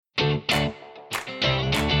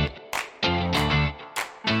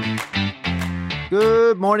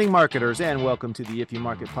Good morning, marketers, and welcome to the If You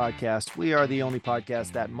Market podcast. We are the only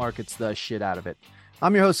podcast that markets the shit out of it.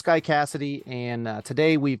 I'm your host, Sky Cassidy, and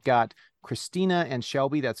today we've got Kristina and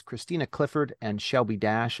Shelby. That's Kristina Clifford and Shelby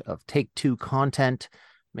Dash of Take Two Content,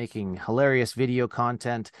 making hilarious video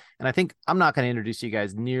content. And I think I'm not going to introduce you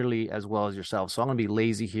guys nearly as well as yourself, so I'm going to be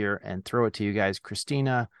lazy here and throw it to you guys.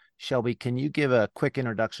 Kristina, Shelby, can you give a quick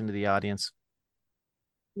introduction to the audience?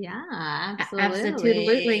 Yeah,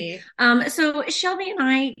 Absolutely. So Shelby and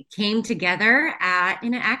I came together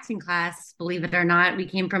in an acting class, believe it or not. We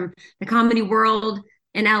came from the comedy world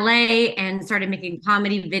in LA and started making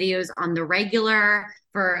comedy videos on the regular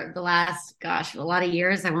for the last, a lot of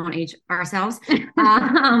years. I won't age ourselves.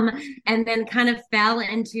 And then kind of fell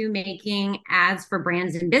into making ads for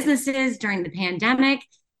brands and businesses during the pandemic.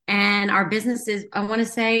 And our business is, I want to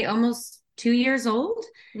say, almost 2 years old.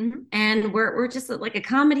 Mm-hmm. And we're just like a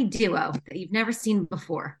comedy duo that you've never seen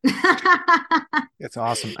before. It's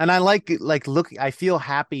awesome. And I look, I feel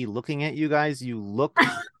happy looking at you guys. You look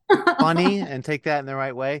funny and take that in the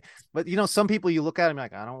right way. But some people you look at them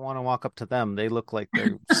like, I don't want to walk up to them. They look like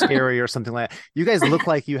they're scary or something like that. You guys look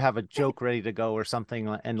like you have a joke ready to go or something.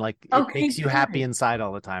 And it makes you happy inside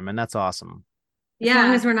all the time. And that's awesome. As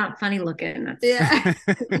long as we're not funny looking. Yeah.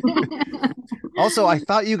 Also, I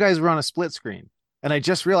thought you guys were on a split screen, and I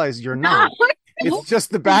just realized you're not. It's just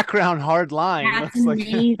the background hard line. That's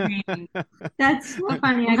amazing. That's so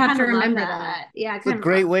funny. I have to remember that. Yeah, it's a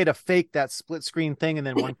great way to fake that split screen thing, and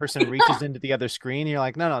then one person reaches into the other screen. And you're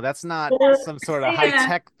like, no, that's not some sort of high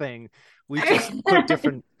tech thing. We just put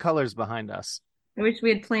different colors behind us. I wish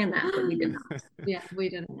we had planned that, but we did not. Yeah, we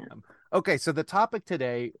didn't. Okay, so the topic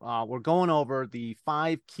today, we're going over the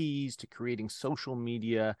 5 keys to creating social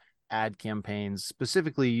media ad campaigns,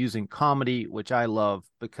 specifically using comedy, which I love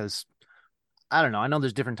because, I don't know, I know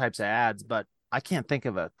there's different types of ads, but I can't think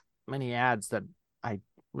of many ads that I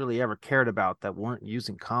really ever cared about that weren't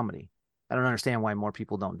using comedy. I don't understand why more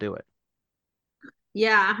people don't do it.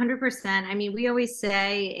 Yeah, 100%. I mean, we always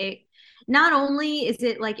say it. Not only is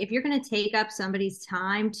it like if you're going to take up somebody's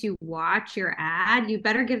time to watch your ad, you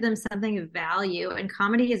better give them something of value. And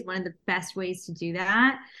comedy is one of the best ways to do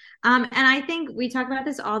that. And I think we talk about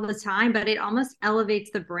this all the time, but it almost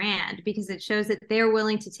elevates the brand because it shows that they're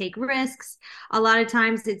willing to take risks. A lot of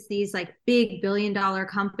times it's these like big $billion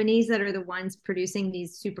companies that are the ones producing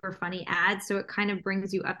these super funny ads. So it kind of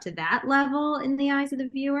brings you up to that level in the eyes of the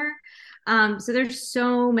viewer. So there's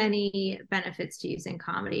so many benefits to using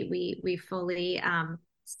comedy. We fully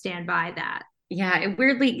stand by that. Yeah, it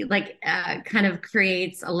weirdly kind of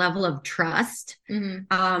creates a level of trust.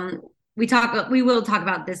 Mm-hmm. We will talk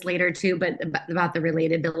about this later too, but about the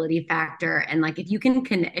relatability factor and like if you can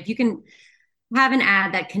have an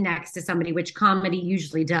ad that connects to somebody, which comedy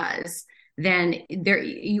usually does, then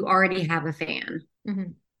you already have a fan.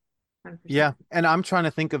 Mm-hmm. Yeah, and I'm trying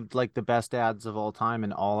to think of like the best ads of all time,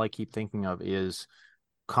 and all I keep thinking of is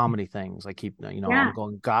comedy things. I keep, I'm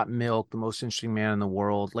going, got milk, the most interesting man in the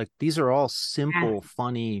world. Like these are all simple,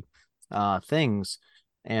 funny things,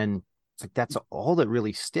 and it's like that's all that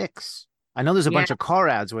really sticks. I know there's a bunch of car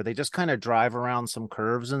ads where they just kind of drive around some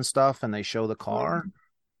curves and stuff, and they show the car,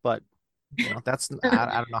 but that's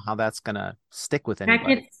I don't know how that's gonna stick with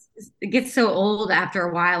anybody. It gets so old after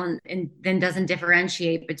a while and then doesn't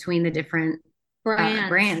differentiate between the different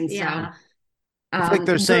brands. Yeah. So, it's like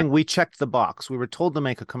they're saying we checked the box. We were told to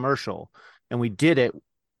make a commercial and we did it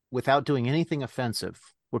without doing anything offensive.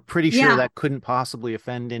 We're pretty sure that couldn't possibly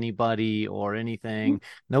offend anybody or anything. Mm-hmm.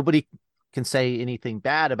 Nobody can say anything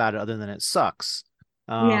bad about it other than it sucks.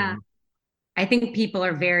 I think people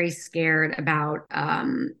are very scared about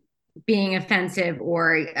being offensive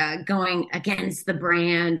or going against the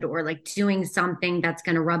brand or like doing something that's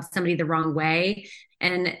going to rub somebody the wrong way.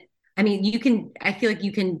 And I mean, I feel like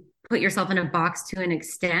you can put yourself in a box to an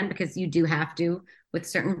extent because you do have to with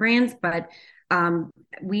certain brands, but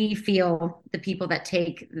we feel the people that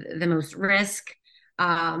take the most risk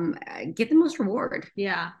get the most reward.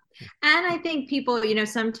 Yeah. And I think people,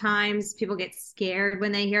 sometimes people get scared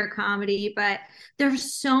when they hear comedy, but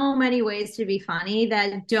there's so many ways to be funny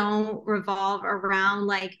that don't revolve around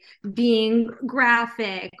like being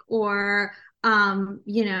graphic or,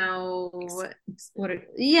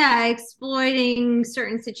 exploiting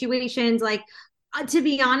certain situations. Like, to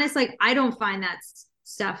be honest, like, I don't find that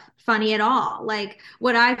stuff funny at all. Like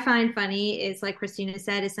what I find funny is, like Kristina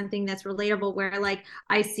said, is something that's relatable, where like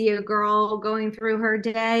I see a girl going through her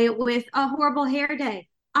day with a horrible hair day.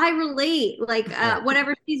 I relate, like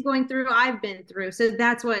whatever she's going through, I've been through. So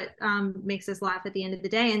that's what makes us laugh at the end of the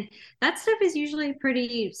day. And that stuff is usually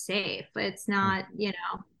pretty safe. It's not,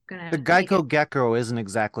 The gonna make it. Geico Gecko isn't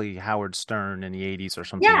exactly Howard Stern in the 80s or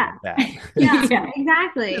something Yeah, like that. yeah, Yeah,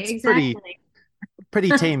 exactly, It's exactly. pretty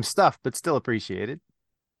tame stuff, but still appreciated.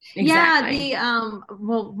 Yeah, exactly. the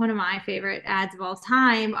well, one of my favorite ads of all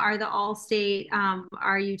time are the Allstate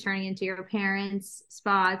are you turning into your parents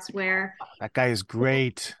spots where That guy is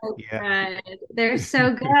great. so Yeah. good. They're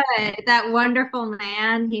so good. That wonderful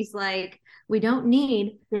man, he's like, we don't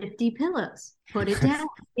need 50 pillows. Put it down,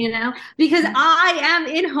 because I am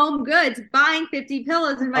in Home Goods buying 50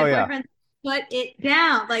 pillows and my Oh yeah. boyfriend put it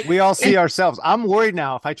down. Like We all see it's ourselves. I'm worried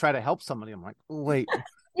now if I try to help somebody. I'm like, oh, wait,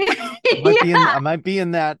 yeah, I might be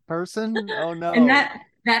in that person. Oh And no.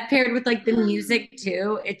 that paired with like the music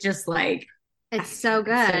too, it just like it's so so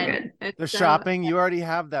good. good. They're It's so shopping. You already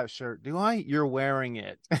have that shirt. Do I? You're wearing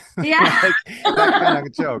it. yeah. Like that kind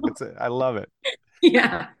of joke. I love it.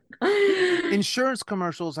 Yeah. Insurance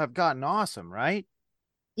commercials have gotten awesome, right?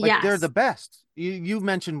 Like they're the Yes. best. You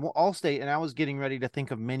mentioned Allstate, and I was getting ready to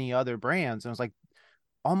think of many other brands, and I was like,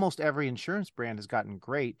 almost every insurance brand has gotten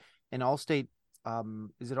great. And Allstate,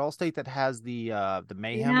 is it Allstate that has the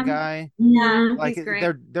Mayhem Yeah. guy? Yeah, Mhm. Like he's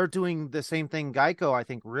great. they're doing the same thing. Geico, I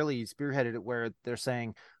think, really spearheaded it, where they're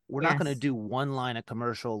saying we're not going to Yes. do one line of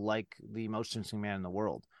commercial like the most interesting man in the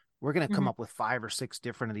world. We're going to come Mhm. up with 5 or 6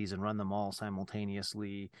 different of these and run them all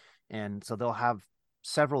simultaneously. And so they'll have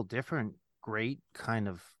several different great kind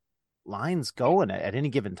of lines going at any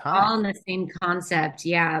given All time. in the same concept.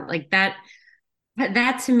 Yeah. Like that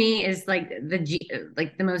to me is like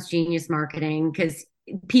like the most genius marketing because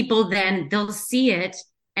people then they'll see it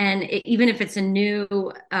and even if it's a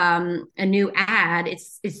new ad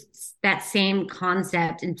it's that same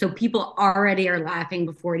concept and so people already are laughing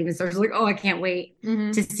before it even starts like oh I can't wait to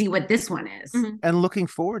Mhm. see what this one is. Mhm. And looking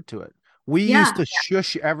forward to it. We used Yeah. to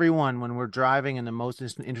shush everyone when we're driving and the most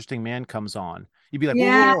interesting man comes on. You'd be like, whoa,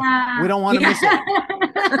 whoa, whoa, we Yeah. don't want to miss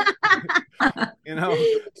it. Yeah.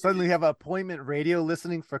 Suddenly have an appointment radio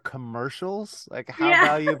listening for commercials. Like, how Yeah.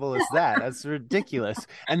 valuable is that? That's ridiculous.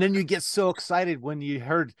 And then you get so excited when you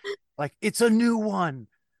heard, like, it's a new one.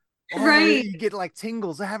 Oh, Right. you get like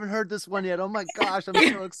tingles. I haven't heard this one yet. Oh my gosh, I'm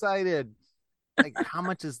Yeah. so excited. Like, how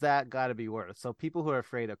much is that got to be worth? So, people who are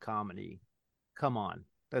afraid of comedy, come on.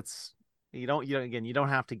 That's again, you don't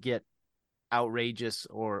have to get outrageous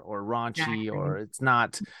or raunchy, Exactly. or it's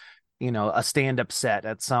not a stand-up set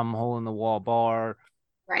at some hole in the wall bar.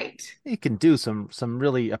 Right. You can do some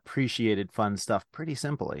really appreciated fun stuff pretty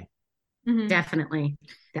simply. Mhm. Definitely.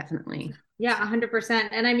 Definitely. Yeah, 100%.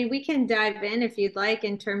 And I mean, we can dive in if you'd like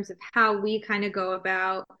in terms of how we kind of go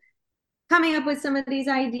about coming up with some of these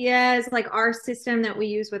ideas, like our system that we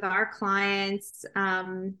use with our clients, our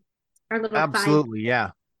little five. Absolutely,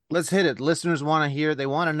 yeah. Let's hit it. Listeners want to hear, they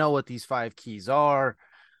want to know what these 5 keys are.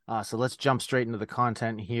 So let's jump straight into the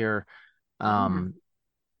content here. Yeah. um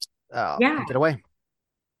Yeah. Take it away.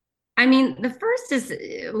 I mean, the first is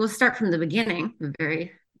we'll start from the beginning, a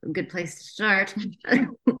very good place to start.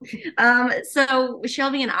 So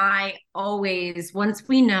Shelby and I always, once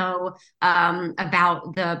we know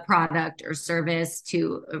about the product or service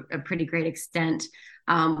to a pretty great extent,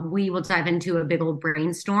 we will dive into a big old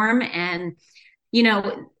brainstorm. And,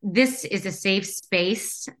 this is a safe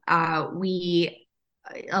space. We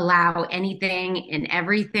allow anything and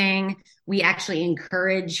everything. We actually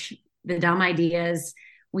encourage the dumb ideas.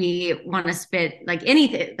 We want to spit like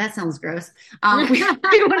anything. That sounds gross. We want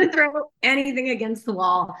to throw anything against the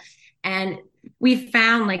wall. And we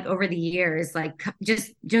found like over the years, like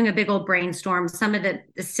just doing a big old brainstorm, some of the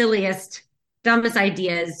silliest, dumbest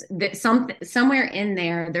ideas that somewhere in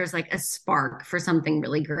there, there's like a spark for something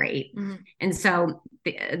really great. Mhm. And so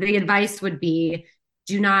the advice would be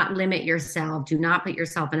do not limit yourself, do not put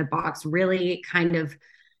yourself in a box, really kind of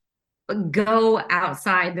go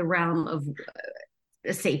outside the realm of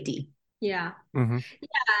safety. Yeah. Mm-hmm.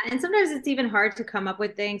 Yeah. And sometimes it's even hard to come up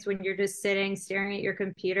with things when you're just sitting, staring at your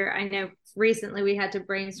computer. I know recently we had to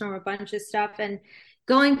brainstorm a bunch of stuff and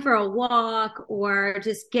going for a walk or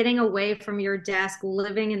just getting away from your desk,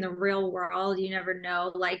 living in the real world. You never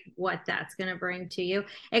know like what that's going to bring to you.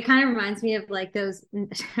 It kind of reminds me of like those,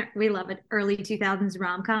 we love it, early 2000s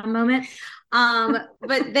rom-com moment.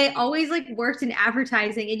 But they always like worked in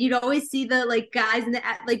advertising and you'd always see the like guys in the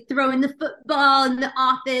like throwing the football in the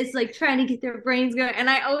office, like trying to get their brains going. And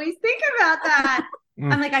I always think about that.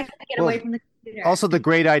 I'm like, I gotta get away Well, from the computer. also the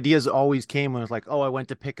great ideas always came when it's like, oh, I went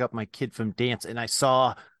to pick up my kid from dance and I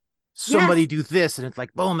saw somebody Yes. do this, and it's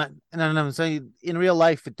like boom. And then I'm saying in real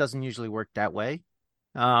life it doesn't usually work that way.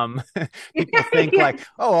 um People think Yeah. like,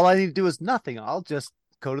 oh, all I need to do is nothing, I'll just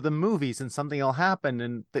go to the movies and something will happen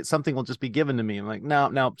and something will just be given to me. I'm like, no,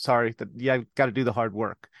 no, sorry, that, yeah, I've got to do the hard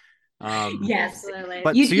work. Yes. Absolutely.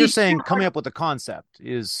 But so you're saying coming up with a concept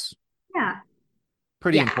is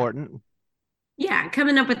pretty important. Yeah,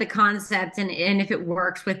 coming up with the concept, and if it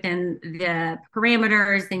works within the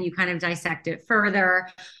parameters, then you kind of dissect it further.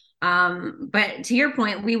 But to your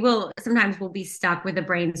point, sometimes we'll be stuck with a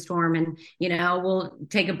brainstorm, and we'll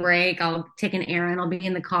take a break. I'll take an errand. I'll be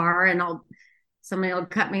in the car, and somebody will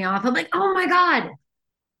cut me off. I'm like, oh my God,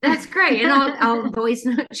 that's great. And I'll voice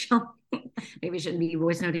note. Maybe I shouldn't be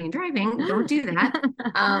voice noting and driving. Don't do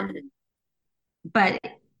that. But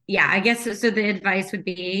yeah, I guess so. The advice would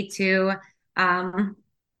be to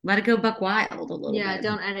let it go buck wild a little bit. Yeah,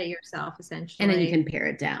 don't edit yourself, essentially. And then you can pare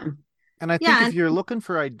it down. And I think if you're looking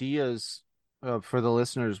for ideas for the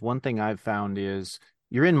listeners, one thing I've found is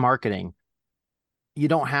you're in marketing. You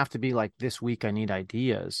don't have to be like, this week I need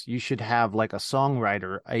ideas. You should have like a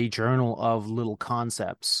songwriter, a journal of little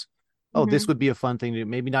concepts. Oh, this would be a fun thing to do.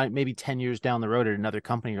 Maybe 10 years down the road at another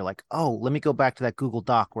company, you're like, oh, let me go back to that Google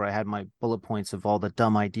Doc where I had my bullet points of all the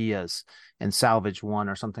dumb ideas and salvage one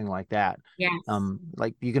or something like that. Yes.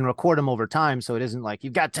 Like you can record them over time. So it isn't like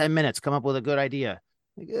you've got 10 minutes, come up with a good idea.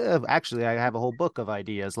 Like, actually, I have a whole book of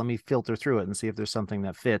ideas. Let me filter through it and see if there's something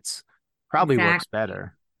that fits. Probably works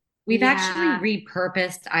better. We've actually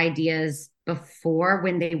repurposed ideas before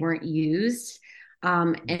when they weren't used.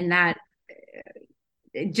 And that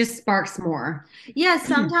it just sparks more. Yeah,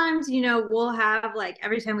 sometimes, we'll have like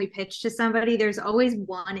every time we pitch to somebody, there's always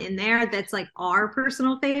one in there that's like our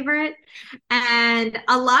personal favorite. And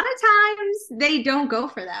a lot of times they don't go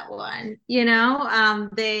for that one,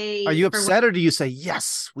 Are you upset or do you say,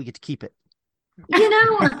 yes, we get to keep it? I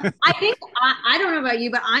think I don't know about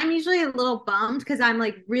you, but I'm usually a little bummed because I'm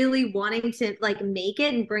like really wanting to like make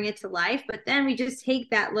it and bring it to life. But then we just take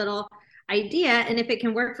that little idea, and if it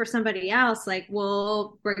can work for somebody else, like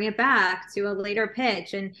we'll bring it back to a later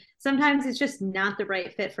pitch. And sometimes it's just not the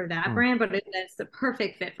right fit for that brand, but it's the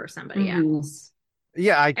perfect fit for somebody else.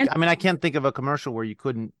 Yeah, I mean, I can't think of a commercial where you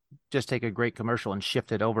couldn't just take a great commercial and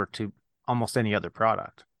shift it over to almost any other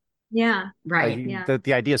product. Yeah, right.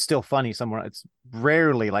 The idea is still funny somewhere. It's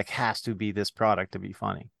rarely like has to be this product to be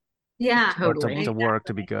funny. Yeah, totally. Or to work,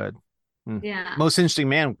 to be good. Yeah. Most Interesting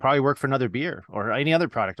Man would probably work for another beer or any other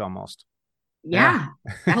product almost. Yeah.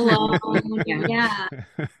 Hello. Yeah.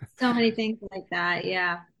 So many things like that.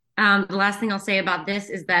 Yeah. The last thing I'll say about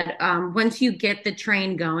this is that once you get the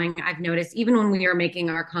train going, I've noticed even when we were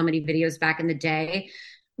making our comedy videos back in the day,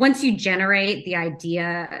 once you generate the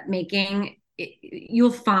idea making,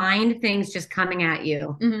 you'll find things just coming at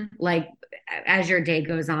you like as your day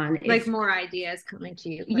goes on, like more ideas coming to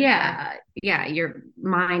you. Yeah. Your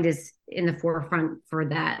mind is in the forefront for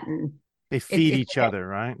that, and they feed each other,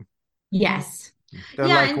 right? Yes. They're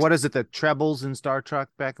like, what is it, the trebles in Star Trek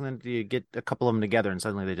back then? Do you get a couple of them together and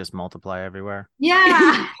suddenly they just multiply everywhere?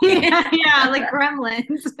 Yeah. yeah, like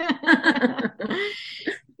gremlins.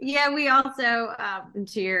 Yeah, we also,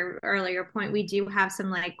 to your earlier point, we do have some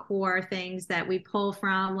like core things that we pull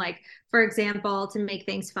from, like, for example, to make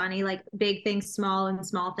things funny, like big things small and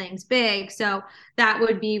small things big. So that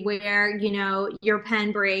would be where, your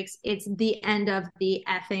pen breaks. It's the end of the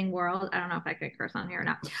effing world. I don't know if I could curse on here or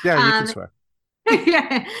not. Yeah, you can swear.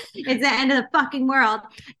 Yeah, it's the end of the fucking world.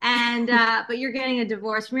 And, but you're getting a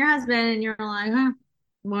divorce from your husband and you're like,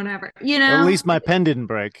 whatever, At least my pen didn't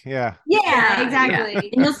break. Yeah, exactly. Yeah.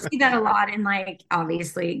 And you'll see that a lot in like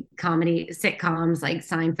obviously comedy sitcoms like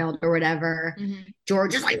Seinfeld or whatever.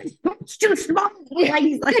 George is like, it's too small. Like,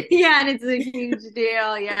 he's like, yeah, and it's a huge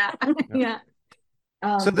deal. Yeah.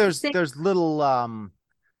 So there's little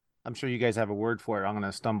I'm sure you guys have a word for it. I'm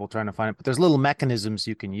gonna stumble trying to find it, but there's little mechanisms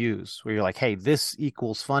you can use where you're like, hey, this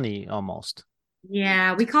equals funny almost.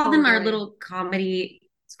 Yeah, we call them our little comedy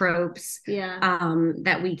tropes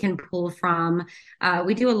that we can pull from.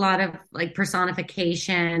 We do a lot of like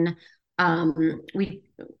personification.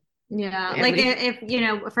 Like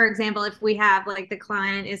if for example, if we have like the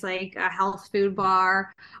client is like a health food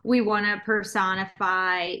bar, we want to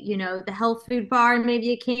personify, the health food bar and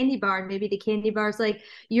maybe a candy bar, and maybe the candy bar is like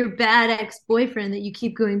your bad ex-boyfriend that you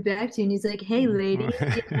keep going back to, and he's like, hey lady,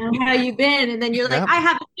 how you been? And then you're like, I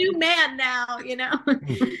have a new man now.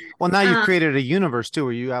 Well, now you've created a universe too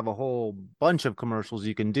where you have a whole bunch of commercials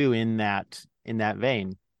you can do in that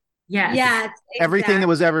vein. Everything that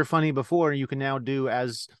was ever funny before you can now do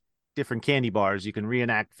as different candy bars. You can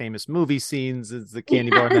reenact famous movie scenes as the candy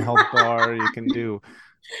bar and the health bar. You can do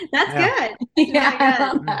that's good. Yeah,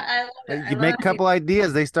 good. I love it. You make a couple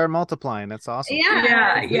ideas, they start multiplying. That's awesome.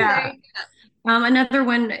 Yeah. Another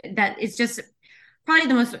one that is just probably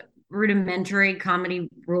the most rudimentary comedy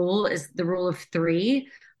rule is the rule of 3.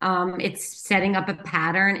 It's setting up a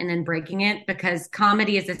pattern and then breaking it, because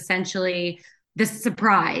comedy is essentially the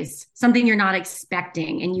surprise, something you're not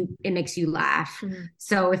expecting, and it makes you laugh. Mm-hmm.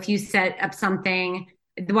 So if you set up something,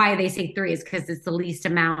 why they say 3 is because it's the least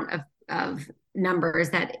amount of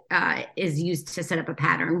numbers that is used to set up a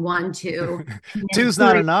pattern. 1, 2. 2's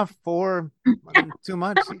not enough. 4, too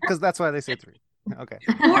much, because that's why they say 3. Okay.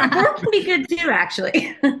 4 can be good too,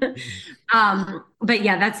 actually. But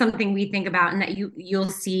yeah, that's something we think about, and that you'll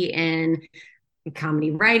see in comedy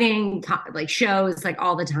writing, like shows, like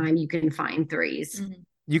all the time. You can find 3s. Mm-hmm.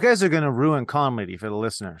 You guys are going to ruin comedy for the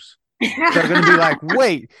listeners. They're going to be like,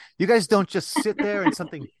 wait, you guys don't just sit there and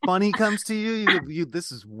something funny comes to you.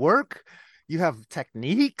 This is work. You have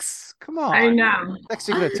techniques. Come on. I know. Next,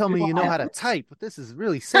 you're going to tell me you know how to type, but this is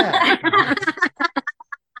really sad.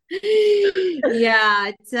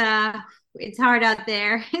 Yeah, it's hard out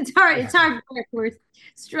there. It's hard work. We're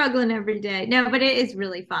struggling every day. No, but it is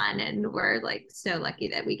really fun, and we're like so lucky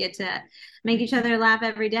that we get to make each other laugh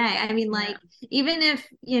every day. I mean, like, even if,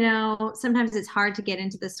 sometimes it's hard to get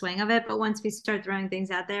into the swing of it, but once we start throwing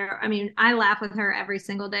things out there, I mean, I laugh with her every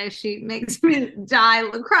single day. She makes me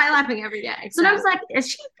cry laughing every day. So I was like, is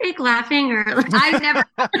she fake laughing, or I've never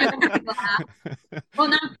laugh. Well,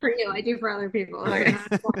 not for you. I do for other people. Okay.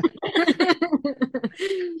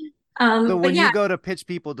 So when you go to pitch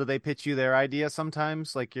people, do they pitch you their idea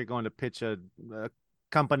sometimes? Like, you're going to pitch a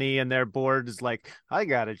company and their board is like, I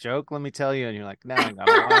got a joke, let me tell you. And you're like, now I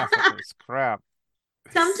gotta laugh at this crap.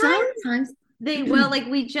 Sometimes they will. Like,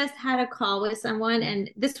 we just had a call with someone, and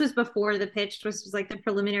this was before the pitch. This was like the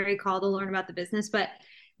preliminary call to learn about the business, but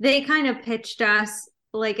they kind of pitched us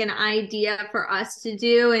like an idea for us to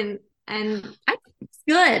do. And I think it's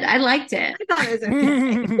good. I liked it. I thought it was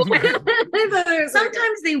okay.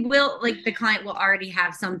 Sometimes they will, like, the client will already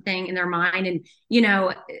have something in their mind, and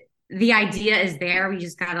the idea is there. We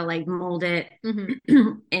just gotta like mold it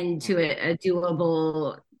into a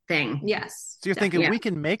doable thing. Yes. So you're thinking we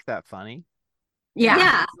can make that funny.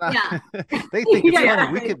 Yeah. They think it's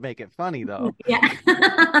funny. We could make it funny though. Yeah.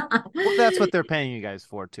 Well, that's what they're paying you guys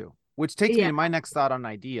for too. Which takes me to my next thought on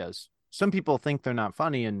ideas. Some people think they're not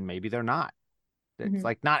funny, and maybe they're not. It's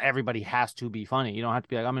like, not everybody has to be funny. You don't have to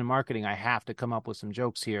be like, I'm in marketing, I have to come up with some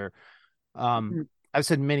jokes here. I've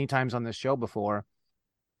said many times on this show before,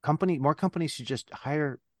 more companies should just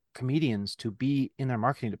hire comedians to be in their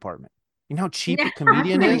marketing department. You know how cheap a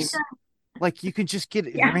comedian is? Like, you could just get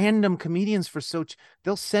random comedians for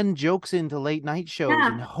they'll send jokes into late night shows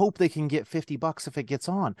and hope they can get $50 if it gets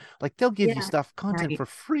on. Like, they'll give you content for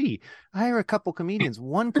free. Hire a couple comedians,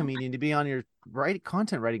 one comedian to be on your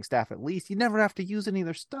content writing staff at least. You never have to use any of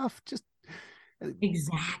their stuff. Just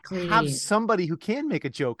have somebody who can make a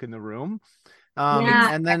joke in the room.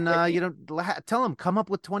 And then tell them, come up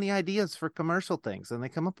with 20 ideas for commercial things, and they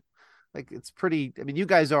come up. Like, it's pretty. I mean, you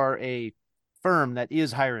guys are a firm that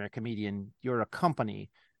is hiring a comedian. You're a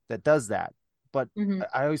company that does that, but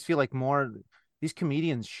I always feel like these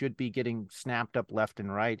comedians should be getting snapped up left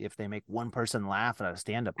and right if they make one person laugh at a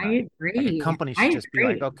stand-up night. I agree. Like, a company should just be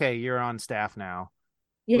like, okay, you're on staff now.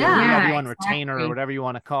 Yeah, you on retainer or whatever you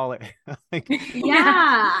want to call it. Like,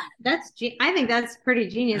 I think that's pretty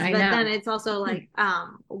genius. But then it's also like,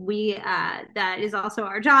 that is also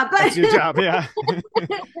our job. But that's your job, yeah.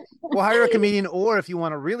 Well, hire a comedian, or if you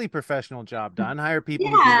want a really professional job done, hire people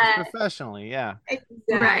who do this professionally. Yeah,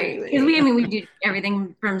 exactly. Right. Because we do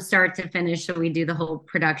everything from start to finish, so we do the whole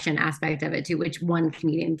production aspect of it too, which one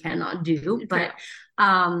comedian cannot do. But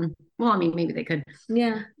well, I mean, maybe they could.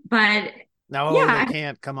 Yeah, but. No, they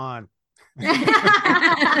can't. Come on.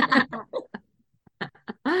 The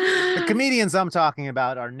comedians I'm talking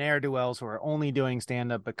about are ne'er-do-wells who are only doing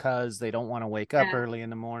stand-up because they don't want to wake up early in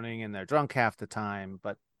the morning and they're drunk half the time.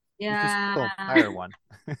 But you can still hire one.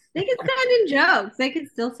 They can send in jokes. They can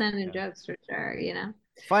still send in jokes for sure.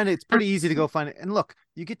 It's pretty easy to go find it. And look,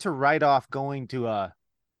 you get to write off going to a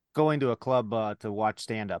club to watch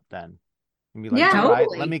stand-up. Then and be like,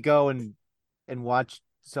 totally. Let me go and watch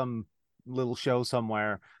some little show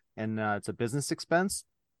somewhere, and it's a business expense.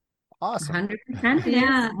 Awesome. 100%.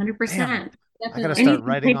 Yeah, 100%. I gotta start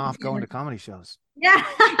writing off going to comedy shows. Yeah.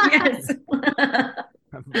 Yes.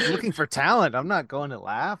 I'm looking for talent. I'm not going to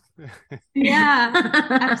laugh. Yeah,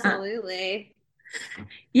 absolutely.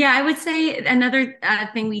 Yeah, I would say another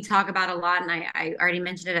thing we talk about a lot, and I already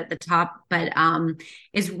mentioned it at the top, but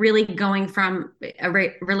is really going from a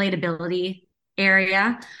relatability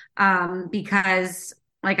area, because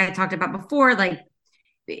like I talked about before, like,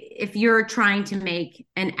 if you're trying to make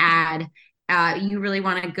an ad, you really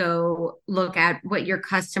want to go look at what your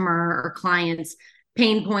customer or clients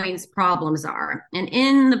pain points, problems are. And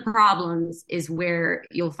in the problems is where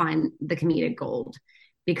you'll find the comedic gold,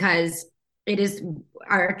 because it is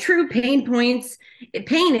our true pain points.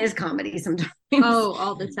 Pain is comedy sometimes. Oh,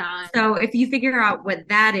 all the time. So if you figure out what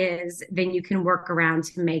that is, then you can work around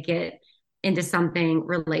to make it into something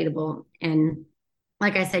relatable. And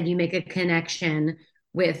like I said, you make a connection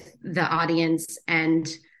with the audience and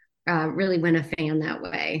really win a fan that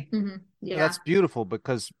way. Mm-hmm. Yeah, that's beautiful,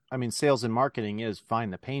 because I mean, sales and marketing is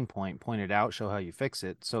find the pain point, point it out, show how you fix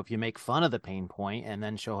it. So if you make fun of the pain point and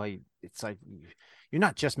then show how you, it's like you're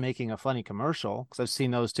not just making a funny commercial, because I've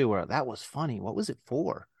seen those too where that was funny. What was it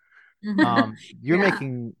for? You're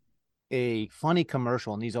making a funny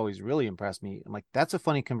commercial, and these always really impress me. I'm like, that's a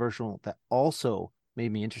funny commercial that also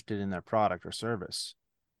made me interested in their product or service.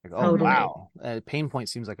 Like, oh wow, pain point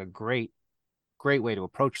seems like a great way to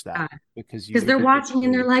approach that, because they're watching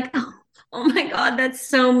and they're like, oh my God, that's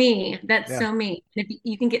so me. That's so me. And if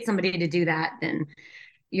you can get somebody to do that, then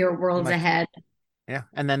your world's ahead. Yeah.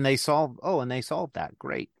 And then they solve that.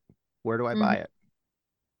 Great. Where do I buy it?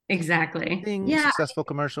 Exactly. Successful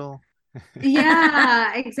commercial.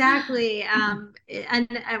 Yeah, exactly. And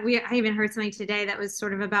I even heard something today that was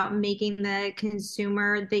sort of about making the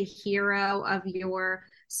consumer the hero of your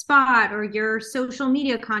spot or your social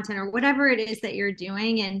media content or whatever it is that you're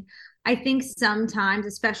doing. And I think sometimes,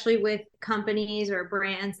 especially with companies or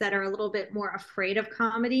brands that are a little bit more afraid of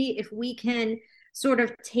comedy, if we can sort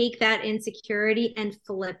of take that insecurity and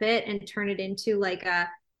flip it and turn it into like a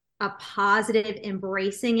positive,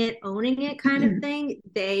 embracing it, owning it kind of thing,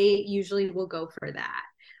 they usually will go for that.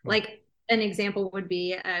 Like an example would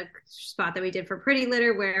be a spot that we did for Pretty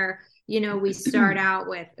Litter where, you know, we start out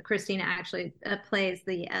with Kristina actually plays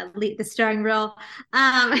the starring role.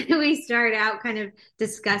 We start out kind of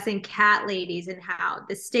discussing cat ladies and how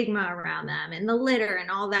the stigma around them and the litter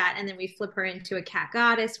and all that. And then we flip her into a cat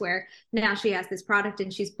goddess where now she has this product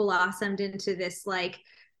and she's blossomed into this like,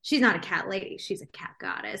 she's not a cat lady, she's a cat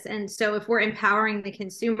goddess. And so if we're empowering the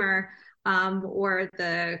consumer or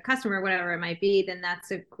the customer, whatever it might be, then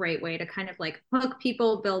that's a great way to kind of like hook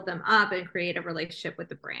people, build them up, and create a relationship with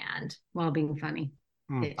the brand while being funny.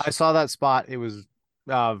 I saw that spot. It was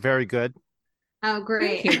very good. Oh,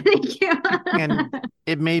 great. Thank you. And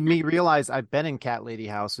it made me realize I've been in cat lady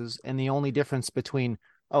houses, and the only difference between,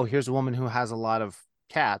 oh, here's a woman who has a lot of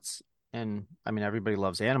cats, and I mean, everybody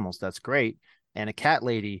loves animals, that's great, and a cat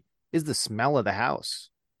lady is the smell of the house,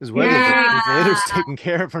 is whether the litter's taken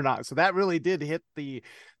care of or not. So that really did hit the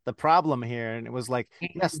problem here. And it was like,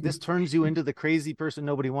 yes, this turns you into the crazy person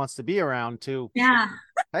nobody wants to be around to,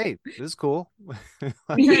 hey, this is cool.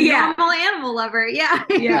 Normal animal lover.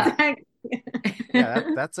 Exactly.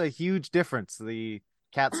 That's a huge difference. The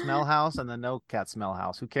cat smell house and the no cat smell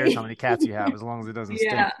house. Who cares how many cats you have as long as it doesn't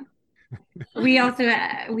stink? We have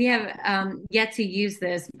yet to use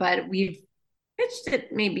this, but we've pitched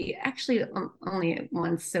it maybe actually only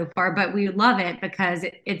once so far, but we love it because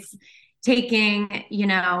it's taking, you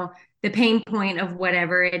know, the pain point of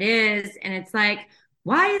whatever it is. And it's like,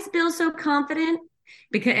 why is Bill so confident?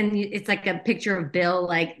 Because, and it's like a picture of Bill,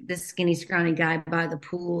 like this skinny, scrawny guy by the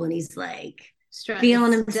pool. And he's like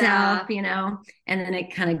feeling himself, you know, and then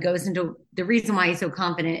it kind of goes into the reason why he's so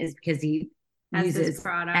confident is because he uses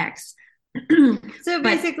product X. So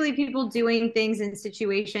basically people doing things in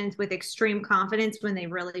situations with extreme confidence when they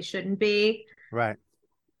really shouldn't be. Right.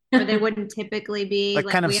 Or they wouldn't typically be. Like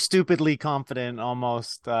kind of stupidly confident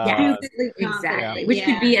almost. Stupidly exactly. Which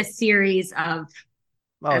could be a series of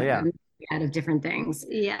of different things.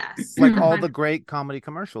 Yes. Like all the great comedy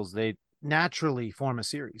commercials, they naturally form a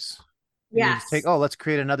series. Yes. Let's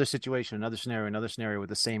create another situation, another scenario with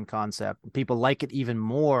the same concept. People like it even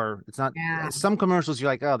more. It's not some commercials you're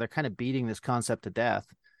like, oh, they're kind of beating this concept to death.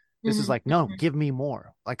 This is like, no, give me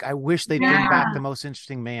more. Like, I wish they'd bring back The Most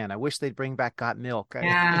Interesting Man. I wish they'd bring back Got Milk.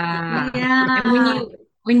 And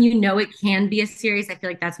when you know it can be a series, I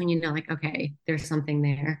feel like that's when you know, like, okay, there's something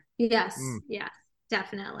there. Yes. Yes.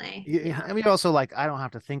 Definitely. Yeah. I mean, also like, I don't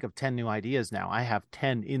have to think of 10 new ideas now. I have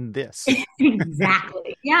 10 in this.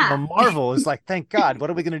 Exactly. Yeah. Marvel is like, thank God. What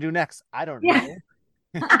are we going to do next? I don't know.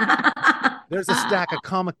 There's a stack of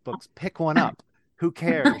comic books. Pick one up. Who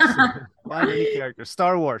cares? Find any character.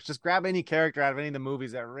 Star Wars. Just grab any character out of any of the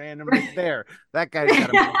movies that randomly there. That guy's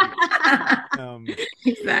got a movie.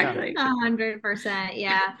 Exactly. 100%.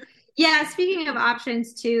 Yeah. Yeah, speaking of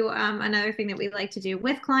options too, another thing that we like to do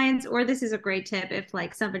with clients, or this is a great tip if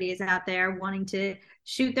like somebody is out there wanting to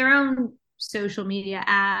shoot their own social media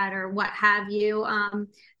ad or what have you,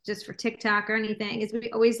 just for TikTok or anything, is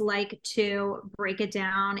we always like to break it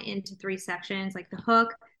down into 3 sections, like the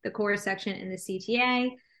hook, the core section, and the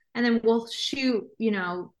CTA. and then we'll shoot,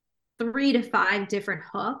 3 to 5 different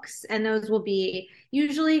hooks, and those will be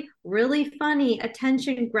usually really funny,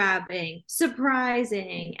 attention grabbing,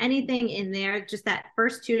 surprising, anything in there, just that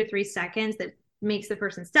first 2 to 3 seconds that makes the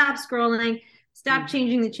person stop scrolling, stop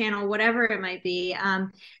changing the channel, whatever it might be.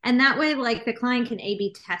 And that way, like, the client can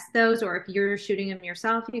A/B test those, or if you're shooting them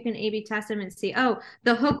yourself, you can A/B test them and see, oh,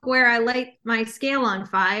 the hook where I light my scale on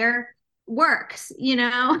fire works,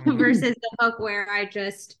 versus the hook where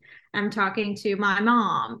I'm talking to my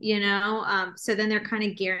mom, so then they're kind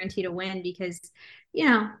of guaranteed to win, because,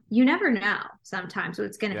 you never know sometimes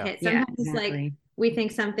what's going to hit. Sometimes exactly. Like, we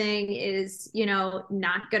think something is,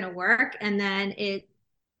 not going to work, and then it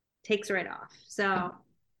takes right off. So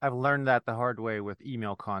I've learned that the hard way with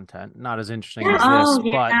email content. Not as interesting as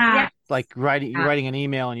this, but like writing an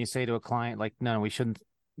email and you say to a client, like, no, we shouldn't.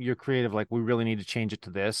 You're creative, like, we really need to change it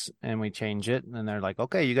to this, and we change it, and they're like,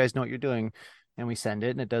 okay, you guys know what you're doing, and we send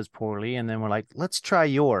it and it does poorly, and then we're like, let's try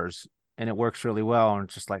yours, and it works really well, and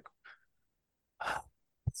it's just like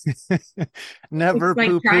never like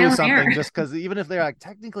poo-poo something just because, even if they're like,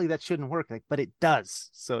 technically that shouldn't work, like, but it does,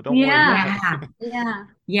 so don't worry about it.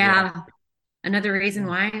 Yeah. Another reason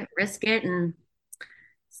why, risk it and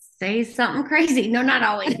say something crazy. No, not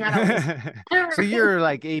always. So you're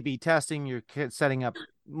like A/B testing, you're setting up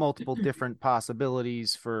multiple different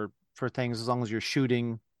possibilities for things. As long as you're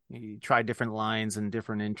shooting, you try different lines and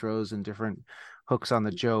different intros and different hooks on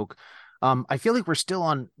the joke. I feel like we're still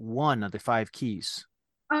on one of the 5 keys.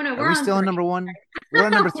 Oh no, are we still on number 1? We're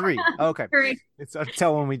on number 3. Okay. It's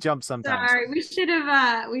until when we jump sometimes. Sorry, we should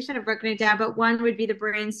have broken it down, but 1 would be the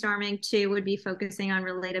brainstorming, 2 would be focusing on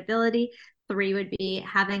relatability, 3 would be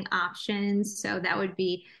having options. So that would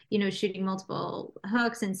be, shooting multiple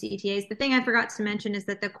hooks and CTAs. The thing I forgot to mention is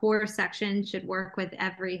that the core section should work with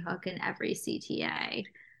every hook and every CTA.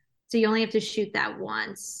 So you only have to shoot that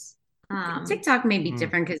once. TikTok may be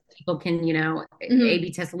different because people can,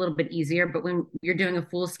 A/B test a little bit easier. But when you're doing a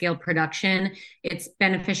full scale production, it's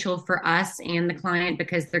beneficial for us and the client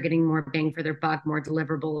because they're getting more bang for their buck, more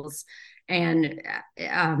deliverables. And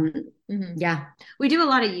we do a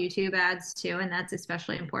lot of YouTube ads too, and that's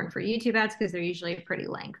especially important for YouTube ads because they're usually pretty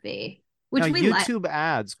lengthy. Which now, YouTube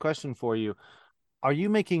ads, question for you: are you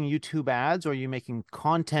making YouTube ads, or are you making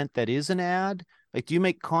content that is an ad? Like, do you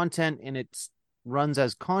make content and it's runs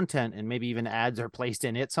as content and maybe even ads are placed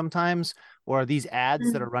in it sometimes, or are these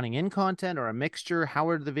ads that are running in content, or a mixture? How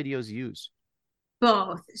are the videos used?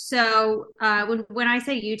 Both. So when I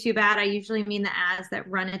say YouTube ad, I usually mean the ads that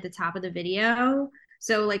run at the top of the video.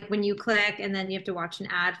 So like when you click and then you have to watch an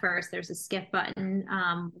ad first, there's a skip button.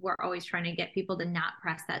 We're always trying to get people to not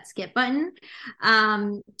press that skip button.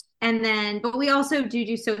 But we also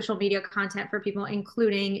do social media content for people,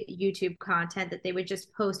 including YouTube content that they would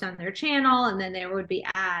just post on their channel, and then there would be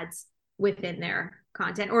ads within their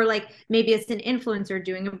content. Or like maybe it's an influencer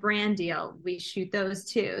doing a brand deal. We shoot those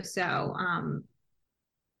too. So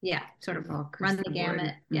sort of run the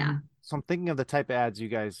gamut. Yeah. So I'm thinking of the type of ads you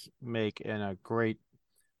guys make, and a great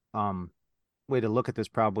way to look at this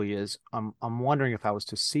probably is I'm wondering, if I was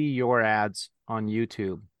to see your ads on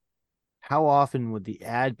YouTube, how often would the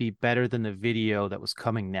ad be better than the video that was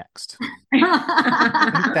coming next?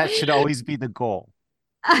 I think that should always be the goal.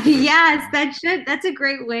 Yes, that's a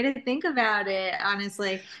great way to think about it,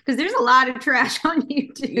 honestly, because there's a lot of trash on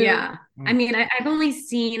YouTube. Yeah. I mean, I've only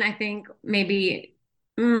seen, I think maybe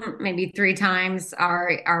 3 times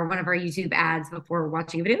our one of our YouTube ads before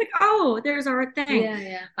watching a video, like, oh, there's our thing.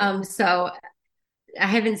 Yeah. So I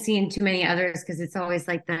haven't seen too many others because it's always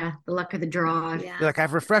like the luck of the draw. Yeah. Like,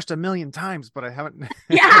 I've refreshed 1,000,000 times, but I haven't.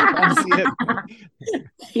 Yeah.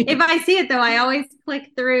 If I see it though, I always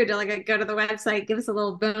click through to like go to the website, give us a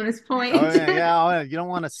little bonus point. Oh, yeah. You don't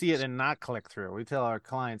want to see it and not click through. We tell our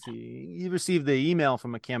clients, you receive the email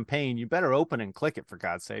from a campaign, you better open and click it, for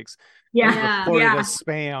God's sakes. Yeah. Reported as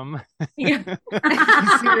spam. Yeah.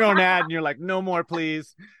 You see your own ad and you're like, no more,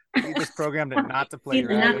 please. You just programmed it not to play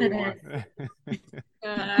your ad anymore.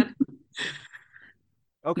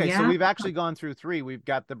 Okay, so we've actually gone through 3. We've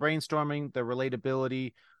got the brainstorming, the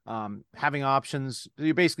relatability, having options.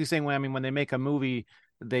 You're basically saying, well, I mean, when they make a movie,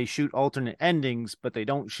 they shoot alternate endings, but they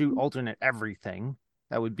don't shoot alternate everything.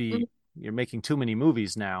 That would be, you're making too many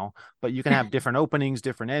movies now, but you can have different openings,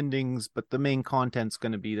 different endings, but the main content's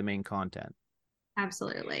going to be the main content.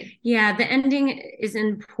 Absolutely. Yeah, the ending is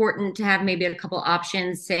important to have maybe a couple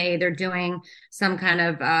options. Say they're doing some kind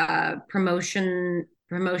of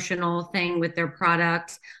promotional thing with their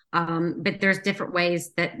product, but there's different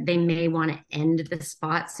ways that they may want to end the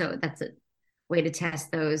spot. So that's a way to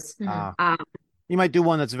test those. You might do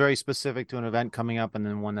one that's very specific to an event coming up, and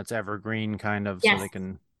then one that's evergreen, kind of, so they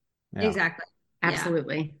can Yeah. Exactly.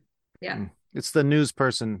 Absolutely. Yeah. It's the news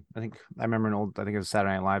person. I remember I think it was a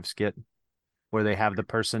Saturday Night Live skit where they have the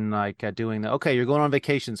person like doing okay, you're going on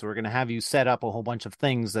vacation, so we're going to have you set up a whole bunch of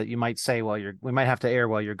things that you might say we might have to air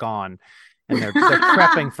while you're gone. And they're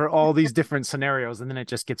prepping for all these different scenarios. And then it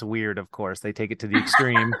just gets weird, of course. They take it to the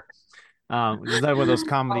extreme. Is that one of those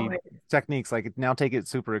comedy techniques? Like now take it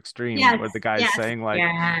super extreme where the guy's saying like,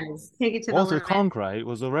 take it to Walter the limit. Cronkite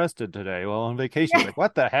was arrested today while on vacation. Like,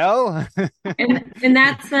 what the hell? And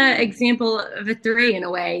that's an example of a three in a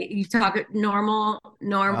way. You talk normal,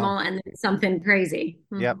 Oh, and then something crazy.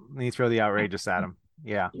 yep. And you throw the outrageous at him.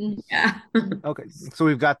 Yeah. Yeah. Okay. So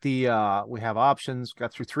we've got we have options.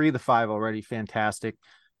 Got through 3 of the 5 already. Fantastic.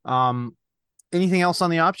 Anything else on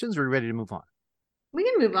the options? Or are we ready to move on? We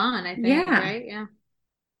can move on, I think, Yeah. right? Yeah.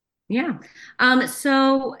 Yeah.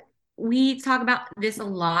 So we talk about this a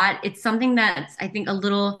lot. It's something that's, I think, a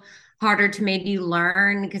little harder to maybe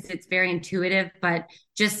learn because it's very intuitive, but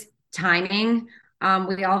just timing.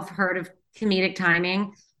 We all have heard of comedic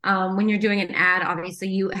timing. When you're doing an ad, obviously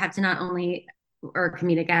you have to not only, or a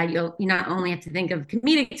comedic ad, you not only have to think of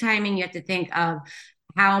comedic timing, you have to think of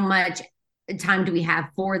how much time do we have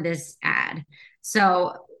for this ad.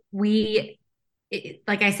 So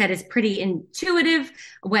like I said, is pretty intuitive,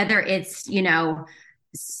 whether it's,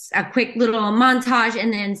 a quick little montage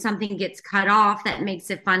and then something gets cut off that makes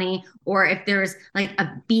it funny, or if there's like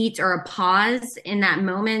a beat or a pause in that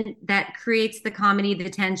moment that creates the comedy, the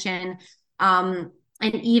tension. And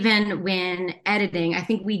even when editing, I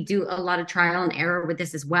think we do a lot of trial and error with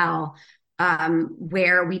this as well,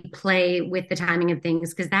 where we play with the timing of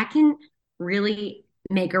things because that can really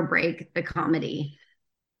make or break the comedy.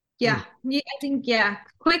 Yeah. I think,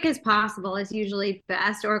 quick as possible is usually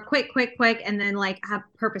best, or quick, and then like have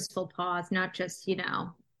purposeful pause, not just,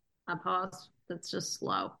 a pause that's just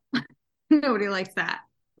slow. Nobody likes that.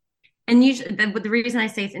 And usually, the reason I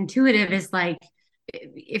say it's intuitive is like,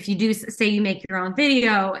 if you do say you make your own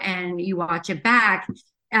video and you watch it back,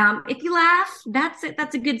 if you laugh, that's it.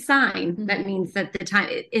 That's a good sign. Mm-hmm. That means that the time,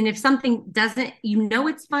 and if something doesn't,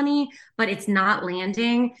 it's funny, but it's not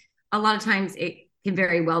landing, a lot of times it can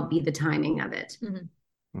very well be the timing of it.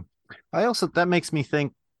 Mm-hmm. That makes me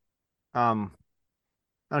think,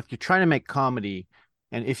 if you're trying to make comedy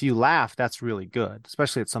and if you laugh, that's really good,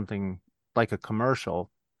 especially at something like a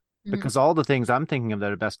commercial, because all the things I'm thinking of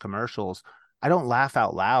that are best commercials, I don't laugh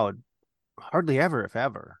out loud hardly ever, if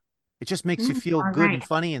ever. It just makes you feel good and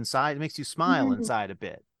funny inside. It makes you smile inside a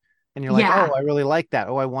bit. And you're like, oh, I really like that.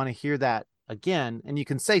 Oh, I want to hear that again. And you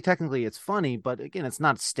can say technically it's funny, but again, it's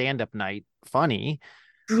not stand-up night funny.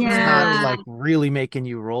 It's not like really making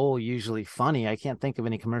you roll usually funny. I can't think of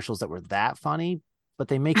any commercials that were that funny, but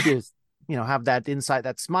they make you, have that inside,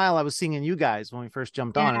 that smile I was seeing in you guys when we first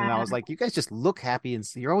jumped on. And I was like, you guys just look happy and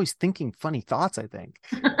you're always thinking funny thoughts, I think.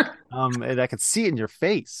 And I could see it in your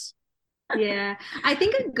face. Yeah. I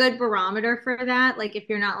think a good barometer for that, like if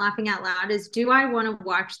you're not laughing out loud, is do I want to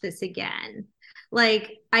watch this again?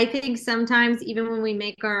 Like, I think sometimes even when we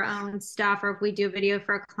make our own stuff or if we do a video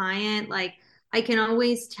for a client, like I can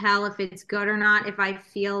always tell if it's good or not if I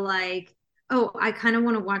feel like, oh, I kind of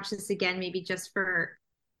want to watch this again, maybe just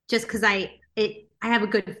because I have a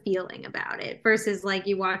good feeling about it versus like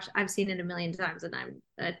I've seen it a million times and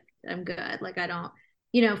I'm good. Like I don't,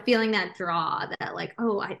 feeling that draw that like,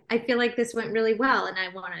 oh, I feel like this went really well and I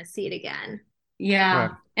want to see it again. Yeah.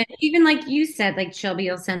 Right. And even like you said, like Shelby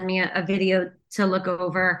will send me a video to look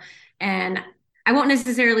over and I won't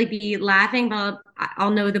necessarily be laughing, but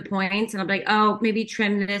I'll know the points and I'll be like, oh, maybe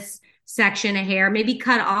trim this section of hair, maybe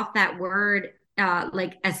cut off that word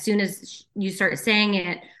like as soon as you start saying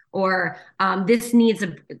it, or this needs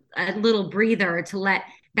a little breather to let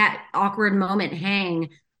that awkward moment hang.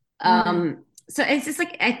 So it's just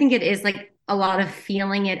like, I think it is like a lot of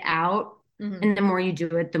feeling it out. And the more you do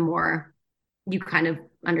it, the more you kind of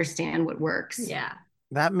understand what works. Yeah.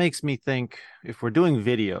 That makes me think if we're doing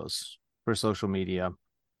videos for social media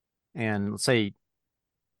and let's say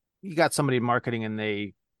you got somebody in marketing and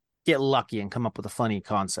they get lucky and come up with a funny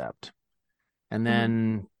concept and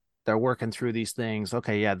then they're working through these things.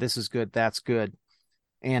 Okay. Yeah, this is good. That's good.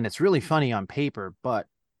 And it's really funny on paper, but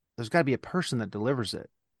there's got to be a person that delivers it.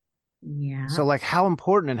 Yeah. So like how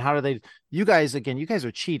important and how do you guys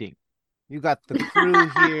are cheating. You got the crew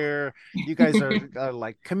here. You guys are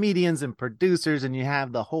like comedians and producers and you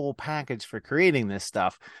have the whole package for creating this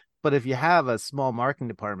stuff. But if you have a small marketing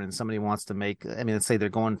department and somebody wants to let's say they're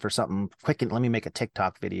going for something quick and let me make a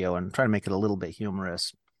TikTok video and try to make it a little bit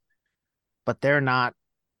humorous, but they're not,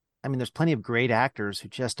 there's plenty of great actors who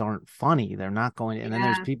just aren't funny. They're not going, and then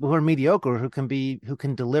there's people who are mediocre who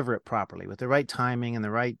can deliver it properly with the right timing and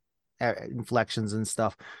the right inflections and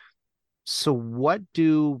stuff. So what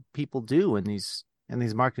do people do in these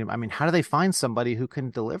marketing? I mean, how do they find somebody who can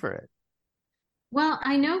deliver it? Well,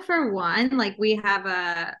 I know for one, like we have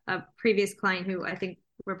a previous client who I think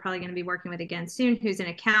we're probably going to be working with again soon, who's an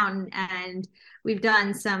accountant, and we've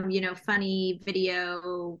done some, funny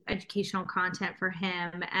video educational content for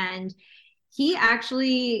him. And he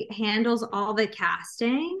actually handles all the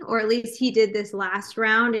casting, or at least he did this last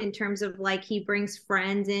round, in terms of like he brings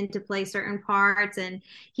friends in to play certain parts. And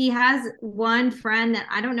he has one friend that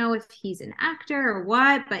I don't know if he's an actor or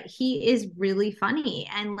what, but he is really funny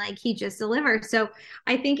and like he just delivers. So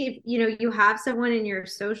I think if you have someone in your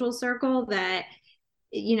social circle that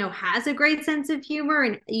has a great sense of humor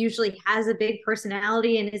and usually has a big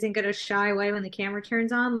personality and isn't going to shy away when the camera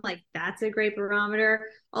turns on, like that's a great barometer.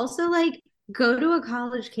 Also, like go to a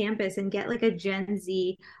college campus and get like a Gen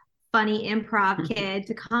Z funny improv kid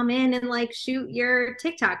to come in and like shoot your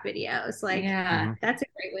TikTok videos. Like, yeah, that's a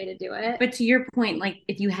great way to do it. But to your point, like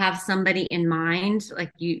if you have somebody in mind,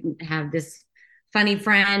 like you have this funny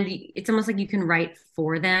friend, it's almost like you can write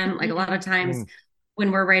for them. Like a lot of times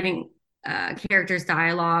when we're writing characters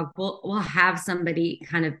dialogue, we'll have somebody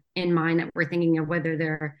kind of in mind that we're thinking of, whether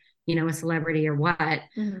they're a celebrity or what.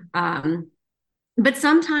 But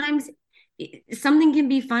sometimes something can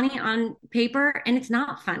be funny on paper and it's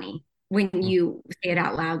not funny when you say it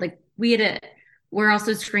out loud. Like we're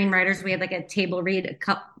also screenwriters. We had like a table read a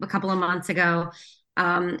couple of months ago,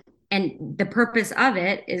 and the purpose of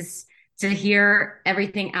it is to hear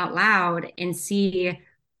everything out loud and see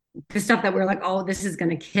the stuff that we're like, oh, this is going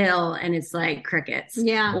to kill. And it's like crickets.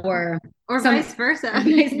 Yeah. Or vice versa.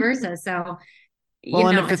 Vice versa. So,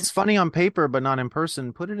 and if it's funny on paper, but not in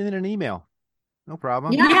person, put it in an email. No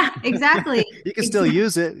problem. Yeah, exactly. You can still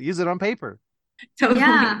use it on paper. Totally.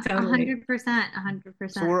 Yeah, totally.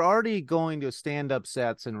 100%. So we're already going to stand-up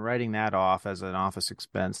sets and writing that off as an office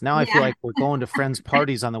expense. Now I feel like we're going to friends'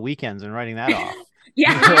 parties on the weekends and writing that off.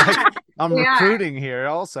 Yeah. I'm recruiting here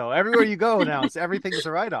also. Everywhere you go now, everything's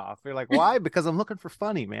a write-off. You're like, why? Because I'm looking for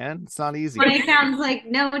funny, man. It's not easy. Funny sounds like,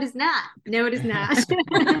 no, it is not. No, it is not.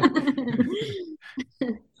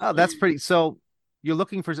 Oh, that's pretty. So you're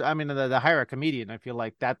looking for, I mean, the hire a comedian. I feel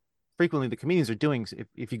like that frequently the comedians are doing,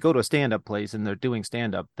 if you go to a stand-up place and they're doing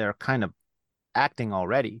stand-up, they're kind of acting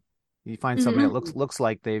already. You find somebody that looks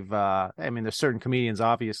like they've, I mean, there's certain comedians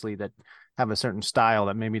obviously that have a certain style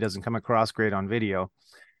that maybe doesn't come across great on video.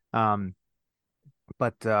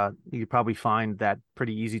 But you probably find that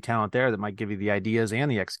pretty easy talent there that might give you the ideas and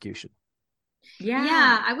the execution.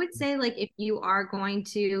 Yeah, I would say like if you are going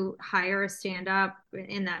to hire a stand-up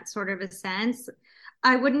in that sort of a sense,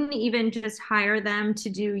 I wouldn't even just hire them to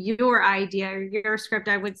do your idea or your script.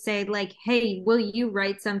 I would say like, hey, will you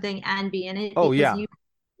write something and be in it? Oh, because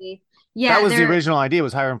that was the original idea,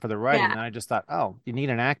 was hiring for the writing. And I just thought, oh, you need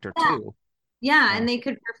an actor too. Yeah, and they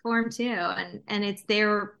could perform too, and it's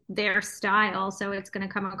their style, so it's going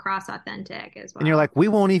to come across authentic as well. And you're like, we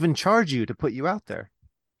won't even charge you to put you out there.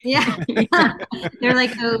 Yeah. They're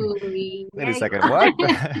like, oh, wait a second,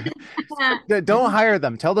 what? Don't hire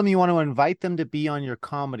them. Tell them you want to invite them to be on your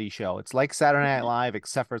comedy show. It's like Saturday Night Live,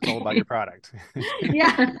 except for it's all about your product.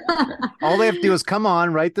 Yeah. All they have to do is come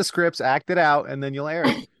on, write the scripts, act it out, and then you'll air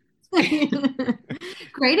it.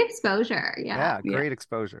 Great exposure. Yeah, great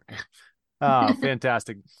exposure. Oh,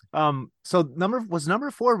 fantastic. So number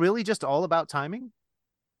 4 really just all about timing?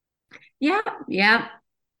 Yeah.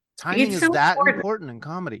 Timing is so that important in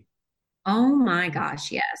comedy. Oh my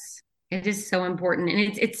gosh, yes. It is so important. And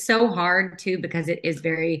it's so hard too, because it is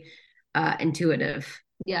very intuitive.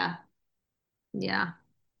 Yeah.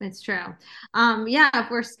 It's true.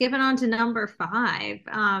 If we're skipping on to number 5,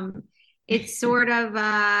 it's sort of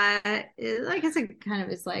I guess it kind of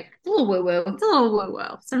is like a little woo-woo. It's a little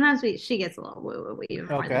woo-woo. Sometimes she gets a little woo-woo even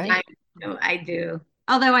more than me. I do.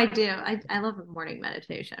 Although I do. I love a morning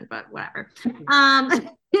meditation, but whatever.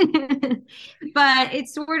 But it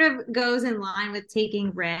sort of goes in line with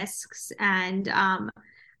taking risks. And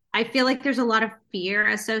I feel like there's a lot of fear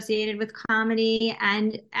associated with comedy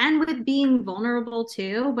and with being vulnerable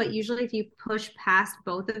too. But usually if you push past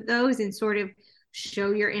both of those and sort of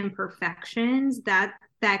show your imperfections, that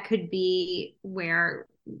could be where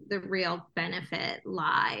the real benefit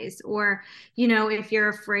lies. Or if you're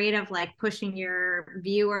afraid of like pushing your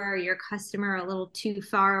viewer or your customer a little too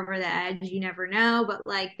far over the edge, you never know, but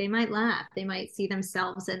like they might laugh, they might see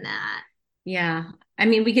themselves in that. Yeah, I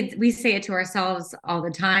mean, we say it to ourselves all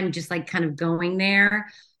the time, just like kind of going there.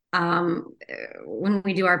 When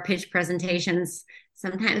we do our pitch presentations,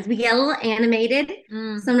 sometimes we get a little animated.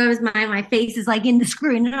 Sometimes my face is like in the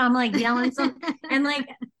screen and I'm like yelling and like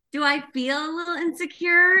Do I feel a little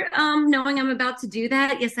insecure knowing I'm about to do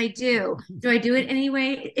that? Yes, I do. Do I do it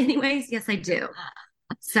anyways? Yes, I do.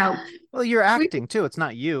 So, Well, you're acting too. It's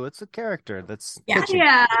not you. It's a character that's yeah. pitching.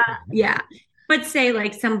 Yeah. Yeah. But say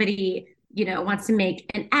like somebody, wants to make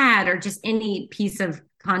an ad or just any piece of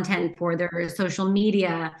content for their social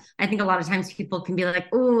media. I think a lot of times people can be like,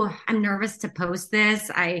 "Oh, I'm nervous to post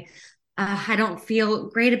this. I don't feel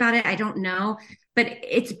great about it. I don't know." But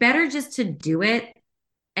it's better just to do it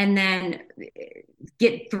and then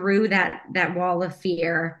get through that wall of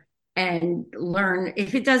fear and learn.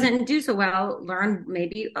 If it doesn't do so well, learn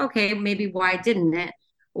maybe, okay, maybe why didn't it?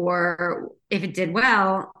 Or if it did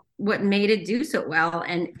well, what made it do so well?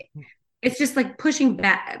 And it's just like pushing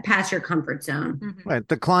back past your comfort zone. Mm-hmm. Right.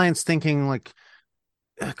 The client's thinking like,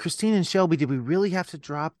 Kristina and Shelby, did we really have to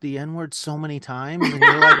drop the N-word so many times? And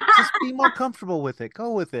you're like, just be more comfortable with it.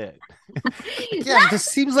 Go with it. Like, yeah, this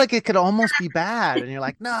seems like it could almost be bad. And you're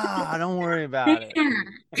like, no, don't worry about it.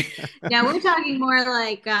 Yeah, we're talking more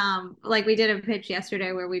like we did a pitch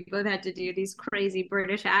yesterday where we both had to do these crazy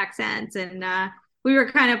British accents, and we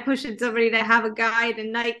were kind of pushing somebody to have a guy in a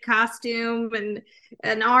night costume and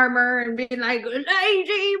an armor and being like,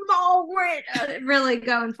 Lady Margaret, really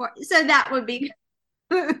going for it. So that would be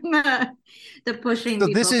the pushing So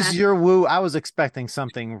people this is back. your woo. I was expecting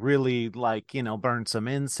something really like, burn some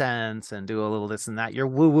incense and do a little this and that. Your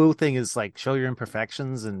woo woo thing is like show your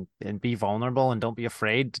imperfections and be vulnerable and don't be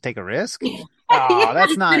afraid to take a risk. Oh,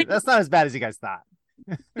 that's not as bad as you guys thought.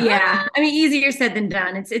 Yeah. I mean, easier said than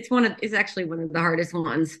done. It's actually one of the hardest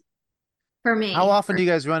ones. For me. How often do you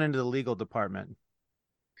guys run into the legal department?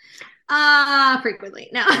 Frequently.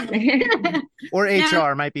 No. Or No.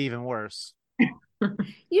 HR might be even worse.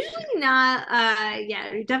 Usually not,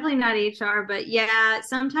 yeah, definitely not HR, but yeah,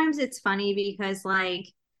 sometimes it's funny because like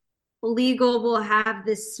legal will have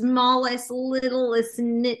the smallest, littlest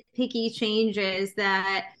nitpicky changes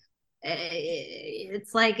that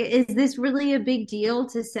it's like, is this really a big deal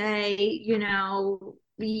to say,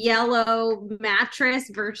 yellow mattress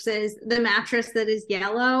versus the mattress that is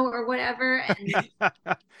yellow or whatever? And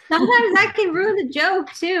sometimes that can ruin the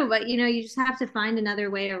joke too, but you just have to find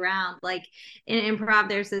another way around. Like in improv,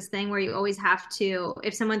 there's this thing where you always have to,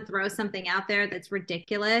 if someone throws something out there that's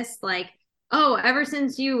ridiculous, like, oh, ever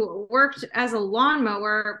since you worked as a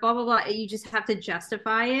lawnmower, blah, blah, blah, you just have to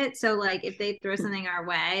justify it. So like if they throw something our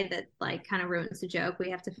way that like kind of ruins the joke, we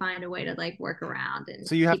have to find a way to like work around and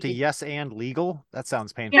So you have keep to it. yes and legal? That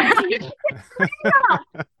sounds painful. Yeah.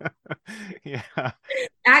 Yeah.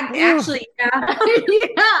 Actually, yeah.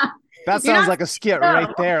 Yeah. That You're sounds not like a skit no. right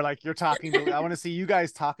there. Like you're talking to, I want to see you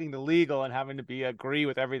guys talking to legal and having to agree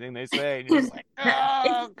with everything they say. And you're just like,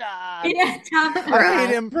 oh God. It is tough for I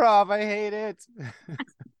hate us. improv. I hate it.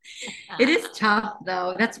 It is tough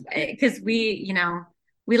though. That's because we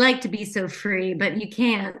like to be so free, but you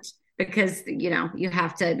can't because you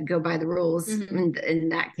have to go by the rules in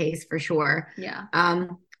that case for sure. Yeah.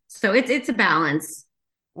 So it's a balance.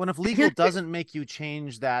 When if legal doesn't make you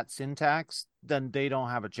change that syntax, then they don't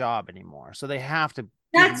have a job anymore. So they have to give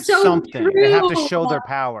you That's so something. true. They have to show their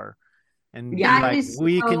power and be Yeah. That like, is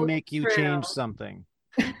we can so make you true. change something.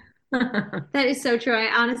 That is so true.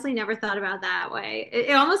 I honestly never thought about that way.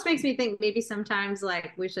 It almost makes me think maybe sometimes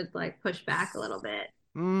like we should like push back a little bit.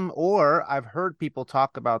 Or I've heard people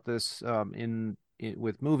talk about this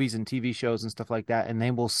with movies and TV shows and stuff like that, and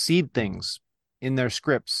they will seed things in their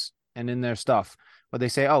scripts and in their stuff where they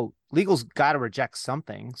say, "Oh, legal's got to reject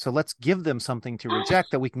something, so let's give them something to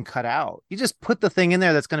reject that we can cut out." You just put the thing in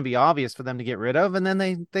there that's going to be obvious for them to get rid of, and then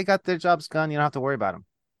they got their jobs done. You don't have to worry about them.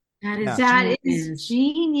 That is Is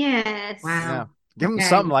genius. wow. Yeah. Give them Okay.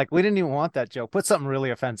 something like, we didn't even want that joke. Put something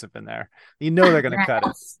really offensive in there. You know they're going to cut it.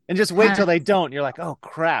 Yes. And just wait till they don't. You're like, oh,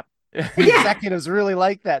 crap. Executives really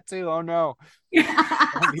like that, too. Oh, no.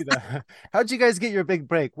 How'd you guys get your big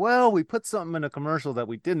break? Well, we put something in a commercial that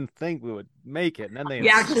we didn't think we would make it. And then they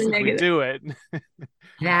insisted we do it.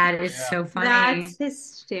 That is so funny. That's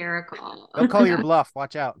hysterical. They'll call your bluff.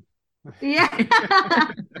 Watch out. Yeah.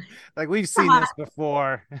 Like, we've seen this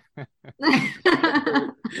before.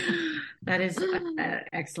 That is an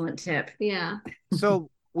excellent tip. Yeah. So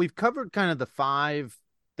we've covered kind of the 5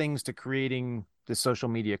 things to creating the social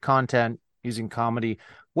media content using comedy.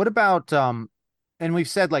 What about and we've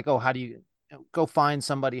said like, oh, how do you go find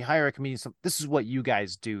somebody, hire a comedian? This is what you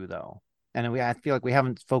guys do though. And I feel like we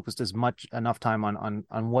haven't focused enough time on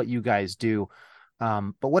what you guys do.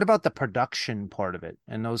 But what about the production part of it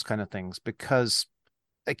and those kind of things? Because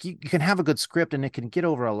like you can have a good script and it can get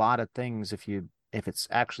over a lot of things if it's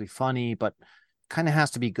actually funny, but kind of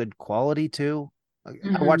has to be good quality too.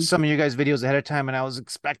 I watched some of you guys' videos ahead of time, and I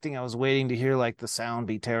was waiting to hear like the sound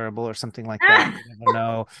be terrible or something like that. You never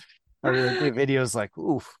know. Or the videos like,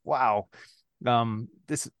 oof, wow. And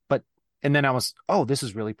then this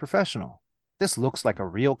is really professional. This looks like a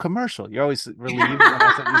real commercial. You're always relieved when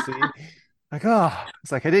that's what you see. Like, oh,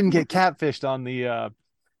 it's like I didn't get catfished on the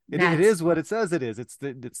it is what it says it is. It's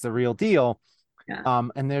the real deal. Yeah.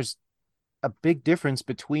 And there's a big difference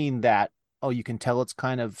between that. Oh, you can tell it's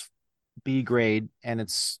kind of B grade and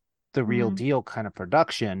it's the real deal kind of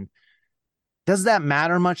production. Does that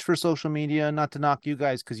matter much for social media? Not to knock you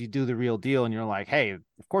guys because you do the real deal and you're like, hey,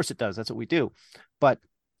 of course it does. That's what we do. But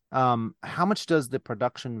how much does the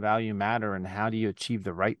production value matter, and how do you achieve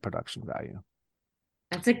the right production value?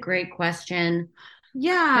 That's a great question.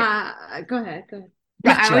 Yeah, go ahead.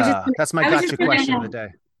 Gotcha. That's my gotcha question of the day.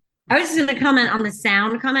 I was just going to comment on the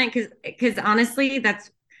sound comment because honestly,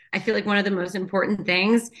 that's, I feel like, one of the most important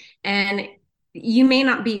things. And you may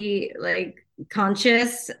not be like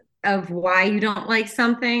conscious of why you don't like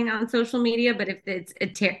something on social media, but if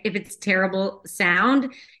it's terrible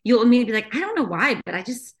sound, you'll immediately be like, I don't know why, but I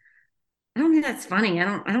don't think that's funny. I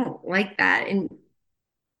don't like that. And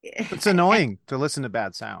it's annoying to listen to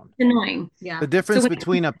bad sound. It's annoying. Yeah. The difference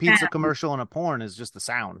between a pizza commercial and a porn is just the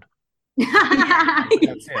sound.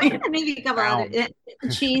 That's it. Maybe a couple other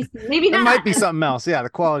cheese. Maybe not. There might be something else. Yeah, the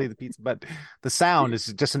quality of the pizza, but the sound is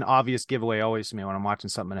just an obvious giveaway always to me when I'm watching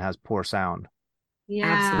something that has poor sound. Yeah,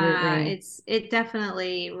 absolutely. It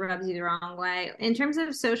definitely rubs you the wrong way. In terms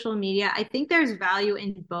of social media, I think there's value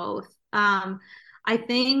in both. I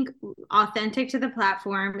think authentic to the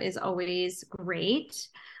platform is always great.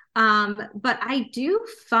 But I do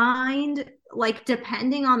find, like,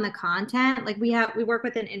 depending on the content, like we work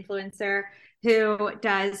with an influencer who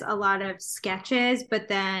does a lot of sketches,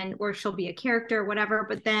 or she'll be a character, whatever,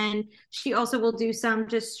 but then she also will do some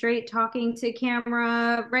just straight talking to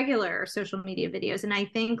camera, regular social media videos. And I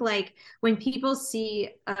think, like, when people see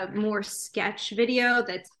a more sketch video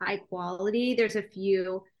that's high quality, there's a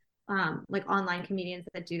few like online comedians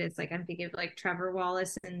that do this. Like, I'm thinking of like Trevor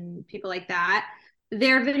Wallace and people like that.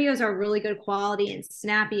 Their videos are really good quality and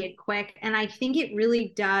snappy and quick. And I think it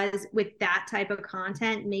really does, with that type of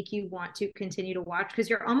content, make you want to continue to watch, because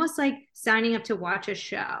you're almost like signing up to watch a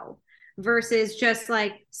show versus just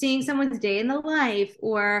like seeing someone's day in the life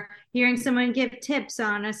or hearing someone give tips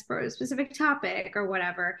on a specific topic or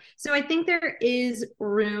whatever. So I think there is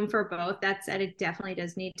room for both. That said, it definitely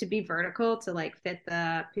does need to be vertical to like fit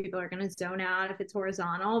the people are going to zone out if it's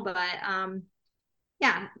horizontal. But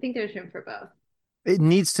yeah, I think there's room for both. It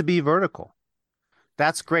needs to be vertical.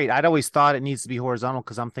 That's great. I'd always thought it needs to be horizontal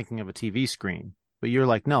because I'm thinking of a TV screen. But you're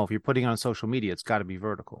like, no, if you're putting it on social media, it's got to be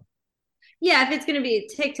vertical. Yeah, if it's going to be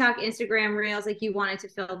TikTok, Instagram, Reels, like you want it to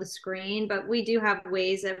fill the screen. But we do have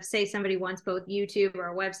ways of, say somebody wants both YouTube or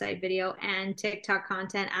a website video and TikTok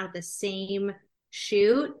content out of the same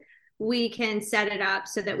shoot, we can set it up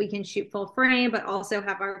so that we can shoot full frame, but also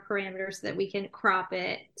have our parameters so that we can crop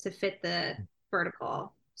it to fit the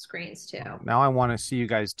vertical screens too. Now I want to see you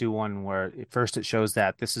guys do one where first it shows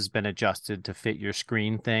that this has been adjusted to fit your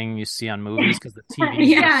screen thing you see on movies because the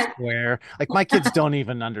TVs are square. Like, my kids don't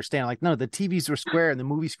even understand. Like, no, the TVs were square and the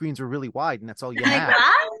movie screens were really wide, and that's all you have.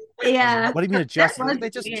 Yeah. What do you mean adjusted? They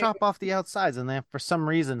just chop off the outsides, and then for some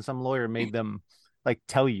reason, some lawyer made them like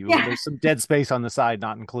tell you there's some dead space on the side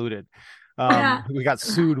not included. We got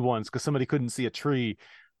sued once because somebody couldn't see a tree.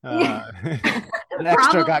 An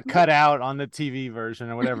extra got cut out on the TV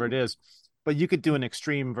version or whatever it is, but you could do an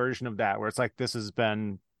extreme version of that where it's like this has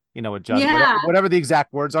been adjusted, whatever the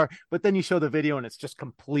exact words are, but then you show the video and it's just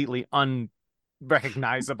completely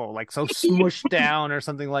unrecognizable, like so smushed down or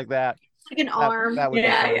something like that. Like an arm. That would be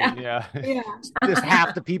funny. Yeah. Just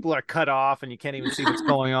half the people are cut off and you can't even see what's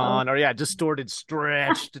going on, or distorted,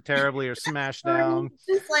 stretched terribly, or smashed down.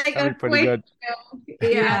 Just like that'd be pretty good.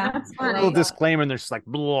 Yeah, that's funny. A little disclaimer, and they're just like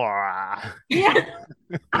blah. Yeah.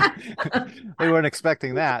 They weren't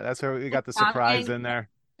expecting that. That's where we got the surprise in there.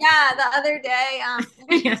 Yeah, the other day,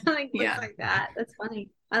 something like that. That's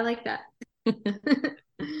funny. I like that.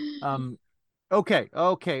 Okay.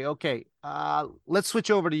 Let's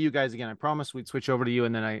switch over to you guys again. I promised we'd switch over to you,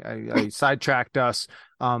 and then I sidetracked us.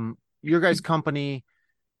 Your guys' company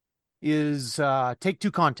is Take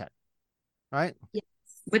Two Content, right? Yes.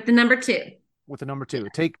 With the number 2. With the number 2.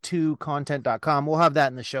 Take2content.com. We'll have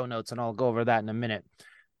that in the show notes, and I'll go over that in a minute.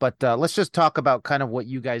 But let's just talk about kind of what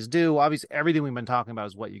you guys do. Obviously, everything we've been talking about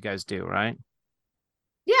is what you guys do, right?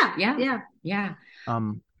 Yeah.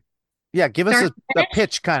 Yeah, give us a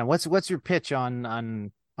pitch, kind of. What's your pitch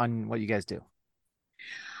on what you guys do?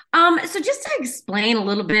 So just to explain a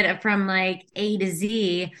little bit from like A to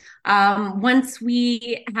Z, once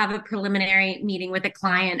we have a preliminary meeting with a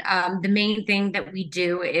client, the main thing that we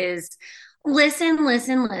do is listen,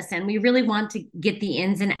 listen, listen. We really want to get the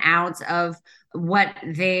ins and outs of what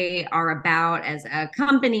they are about as a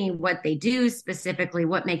company, what they do specifically,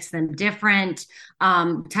 what makes them different,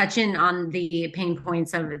 touch in on the pain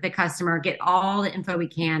points of the customer, get all the info we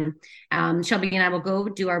can. Shelby and I will go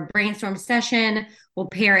do our brainstorm session. We'll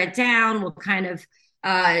pare it down. We'll kind of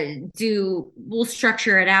we'll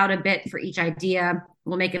structure it out a bit for each idea.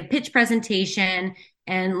 We'll make a pitch presentation.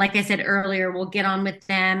 And like I said earlier, we'll get on with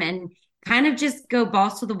them and kind of just go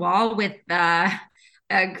balls to the wall with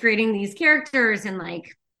creating these characters and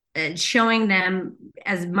like showing them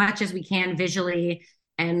as much as we can visually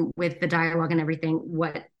and with the dialogue and everything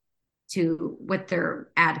what their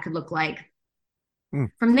ad could look like.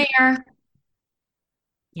 From there,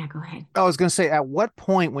 yeah, go ahead. I was going to say, at what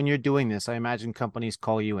point when you're doing this, I imagine companies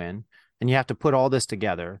call you in and you have to put all this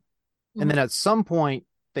together. And then at some point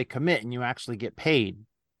they commit and you actually get paid.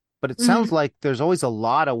 But it sounds like there's always a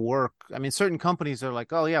lot of work. I mean, certain companies are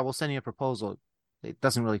like, oh, yeah, we'll send you a proposal. It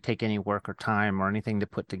doesn't really take any work or time or anything to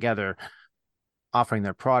put together offering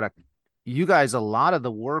their product. You guys, a lot of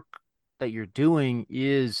the work that you're doing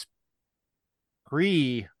is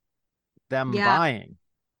pre them buying.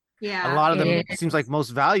 Yeah. A lot of them, it seems like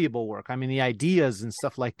most valuable work. I mean, the ideas and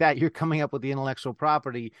stuff like that, you're coming up with the intellectual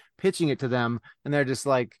property, pitching it to them, and they're just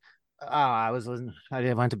like, oh, I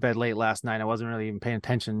went to bed late last night. I wasn't really even paying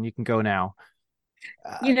attention. You can go now.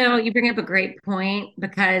 You bring up a great point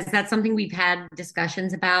because that's something we've had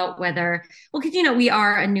discussions about because, we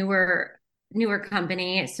are a newer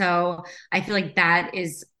company. So I feel like that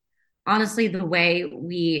is honestly the way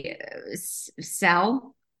we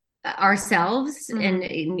sell ourselves and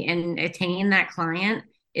attain that client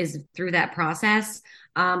is through that process.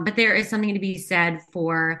 But there is something to be said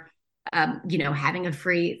for, having a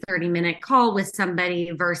free 30-minute call with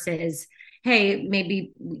somebody versus, hey,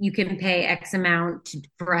 maybe you can pay X amount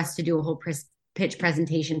for us to do a whole pitch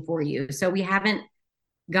presentation for you. So we haven't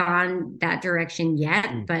gone that direction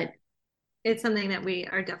yet, but it's something that we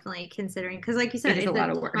are definitely considering because, like you said, it's a lot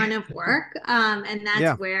of work. And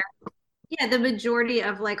that's where the majority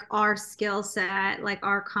of like our skill set, like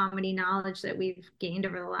our comedy knowledge that we've gained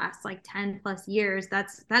over the last like 10 plus years,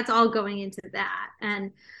 that's all going into that.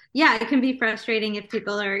 And it can be frustrating if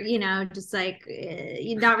people are, just like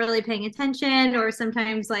not really paying attention, or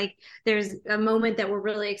sometimes like there's a moment that we're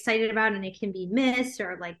really excited about and it can be missed,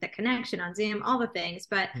 or like the connection on Zoom, all the things.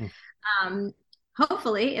 But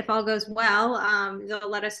hopefully, if all goes well, they'll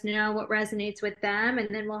let us know what resonates with them,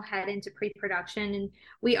 and then we'll head into pre-production. And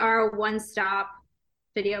we are a one-stop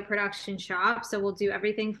video production shop, so we'll do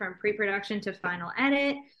everything from pre-production to final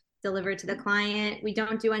edit, deliver to the client. We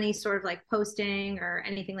don't do any sort of like posting or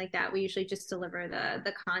anything like that. We usually just deliver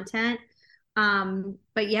the content.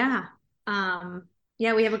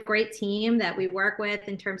 We have a great team that we work with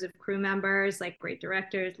in terms of crew members, like great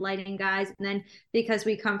directors, lighting guys. And then because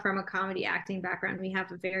we come from a comedy acting background, we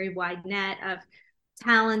have a very wide net of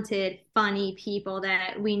talented, funny people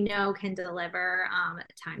that we know can deliver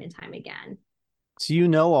time and time again. So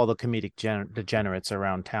all the comedic degenerates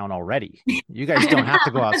around town already. You guys don't have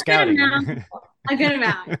to go out scouting. A good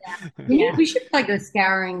amount, We should probably go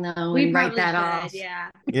scouring though. We write that off.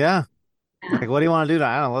 Yeah. Like, what do you want to do?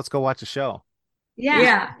 I don't know. Let's go watch a show.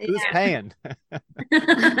 Yeah. Who's paying?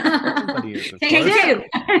 Take two.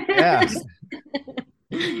 Yeah.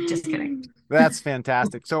 Just kidding. That's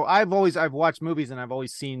fantastic. So I've watched movies and I've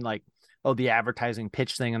always seen like, the advertising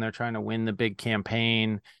pitch thing, and they're trying to win the big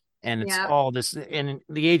campaign. And it's all this, and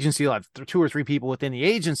the agency will have 2 or 3 people within the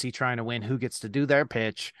agency trying to win who gets to do their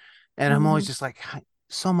pitch. And I'm always just like,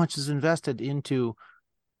 so much is invested into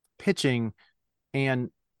pitching,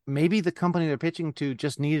 and maybe the company they're pitching to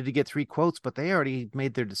just needed to get 3 quotes, but they already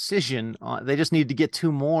made their decision. They just need to get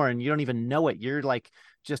 2 more, and you don't even know it. You're like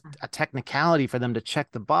just a technicality for them to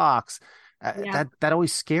check the box. That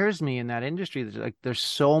always scares me in that industry. There's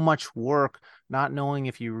so much work, not knowing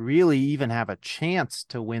if you really even have a chance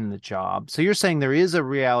to win the job. So you're saying there is a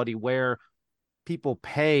reality where people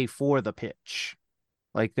pay for the pitch.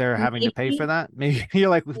 Like they're having to pay for that. Maybe you're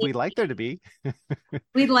like, we'd like there to be.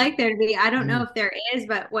 We'd like there to be. I don't know if there is,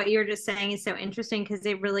 but what you're just saying is so interesting because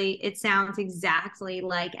it sounds exactly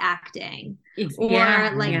like acting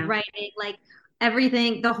writing, like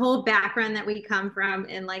everything, the whole background that we come from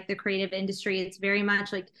in like the creative industry. It's very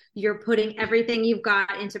much like you're putting everything you've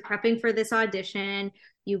got into prepping for this audition.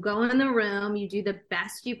 You go in the room, you do the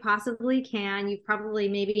best you possibly can. You probably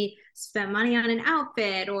maybe spent money on an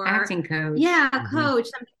outfit or acting coach. Yeah, a coach,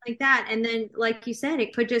 something like that. And then, like you said,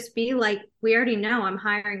 it could just be like, we already know I'm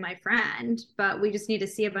hiring my friend, but we just need to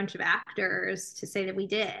see a bunch of actors to say that we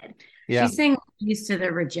did. Yeah. She's saying used to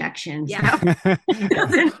the rejection. Yeah.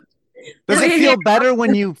 Does it feel better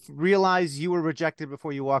when you realize you were rejected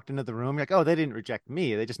before you walked into the room? You're like, oh, they didn't reject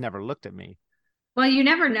me. They just never looked at me. Well, you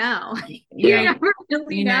never know. You never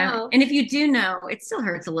really know. And if you do know, it still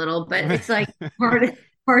hurts a little, but it's like part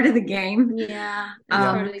of the game. Yeah.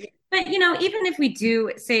 But even if we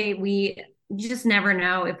do say you just never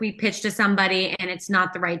know if we pitch to somebody and it's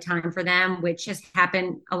not the right time for them, which has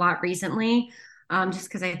happened a lot recently. Just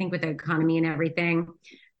because I think with the economy and everything,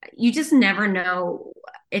 you just never know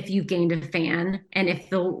if you've gained a fan and if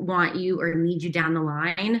they'll want you or need you down the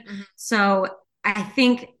line. So I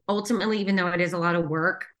think ultimately, even though it is a lot of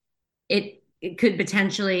work, it could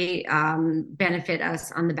potentially benefit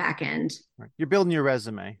us on the back end. You're building your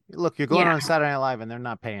resume. Look, you're going on Saturday Night Live and they're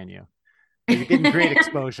not paying you. You're getting great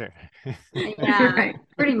exposure. Yeah,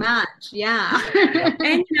 pretty much. Yeah.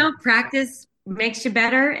 And practice makes you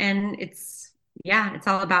better, and it's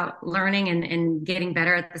all about learning and getting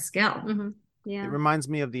better at the skill. Yeah. It reminds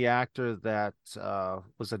me of the actor that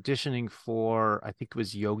was auditioning for, I think it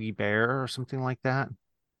was Yogi Bear or something like that.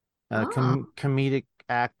 Comedic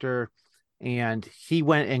actor. And he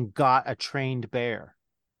went and got a trained bear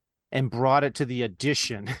and brought it to the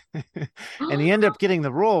audition. And he ended up getting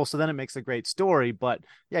the role. So then it makes a great story. But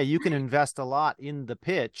yeah, you can invest a lot in the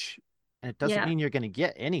pitch and it doesn't mean you're going to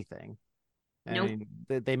get anything. I mean,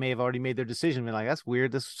 they may have already made their decision. They're like, that's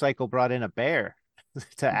weird. This cycle brought in a bear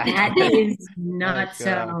to act. That is not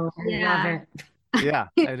so. I love it. Yeah.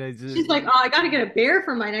 She's like, oh, I got to get a bear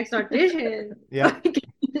for my next audition. Yeah.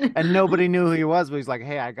 And nobody knew who he was, but he's like,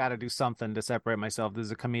 hey, I got to do something to separate myself. This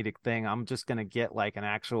is a comedic thing. I'm just going to get like an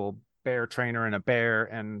actual bear trainer and a bear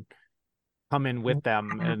and come in with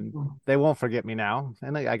them and they won't forget me now.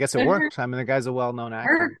 And I guess it worked. I mean, the guy's a well-known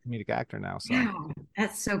actor, comedic actor now. So yeah,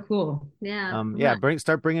 that's so cool. Yeah.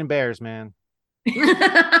 Start bringing bears, man.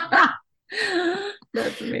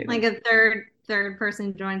 That's amazing. Like a third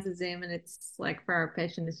person joins the Zoom and it's like for our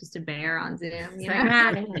pitch and it's just a bear on Zoom.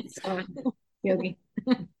 Yogi.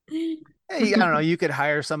 Hey, I don't know. You could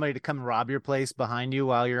hire somebody to come rob your place behind you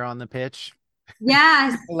while you're on the pitch.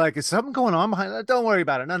 Yes. Like, is something going on behind that? Don't worry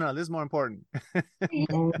about it. No, this is more important.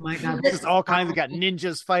 Oh my God. Just all kinds of got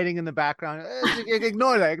ninjas fighting in the background.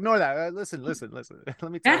 Ignore that. Listen. Let me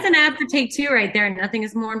tell That's an ad for Take Two right there. Nothing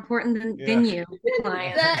is more important than you.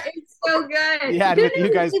 That is so good. Yeah, with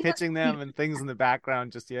you guys pitching them and things in the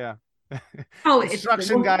background, just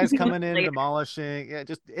construction guys coming in, demolishing,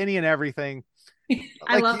 just any and everything.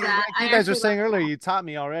 I love that. Like you guys were saying earlier, you taught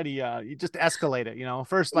me already. You just escalate it.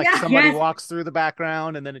 First, somebody walks through the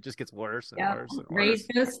background, and then it just gets worse and worse. And raise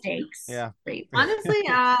those stakes. Yeah. Honestly,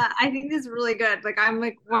 I think this is really good. Like, I'm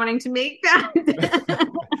like wanting to make that.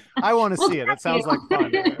 I want to see it. It sounds like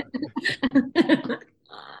fun.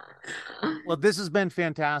 Well, this has been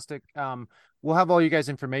fantastic. We'll have all you guys'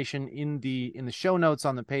 information in the show notes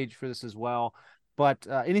on the page for this as well. But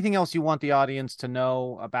anything else you want the audience to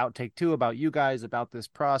know about Take Two, about you guys, about this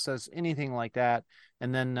process, anything like that.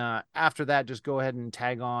 And then after that, just go ahead and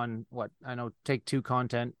tag on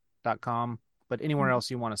take2content.com, but anywhere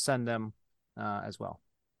else you want to send them as well.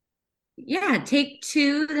 Yeah,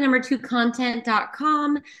 Take2, the number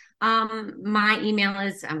 2content.com. My email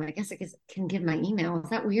is, I guess can give my email.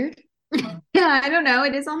 Is that weird? Yeah, I don't know.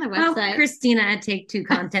 It is on the website. Kristina at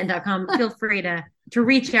take2content.com. Feel free to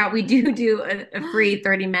reach out. We do a free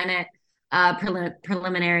 30-minute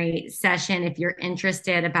preliminary session if you're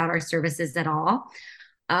interested about our services at all.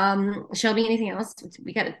 Shelby, anything else?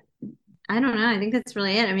 I don't know. I think that's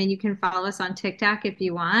really it. I mean, you can follow us on TikTok if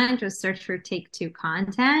you want. Just search for Take Two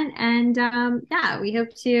Content. And we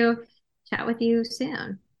hope to chat with you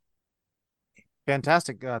soon.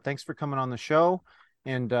 Fantastic. Thanks for coming on the show.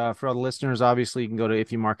 And for all the listeners, obviously, you can go to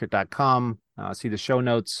ifyoumarket.com, see the show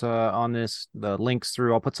notes on this, the links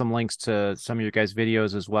through. I'll put some links to some of your guys'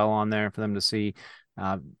 videos as well on there for them to see.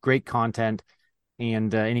 Great content.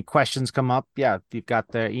 And any questions come up, if you've got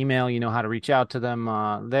the email, you know how to reach out to them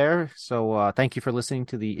there. So thank you for listening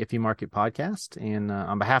to the If You Market podcast. And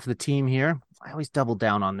on behalf of the team here, I always double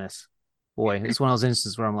down on this. Boy, it's one of those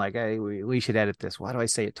instances where I'm like, hey, we should edit this. Why do I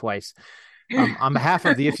say it twice? On behalf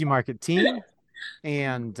of the If You Market team,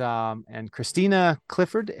 and Kristina,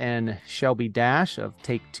 Clifford, and Shelby Dash of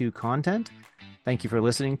Take Two Content, thank you for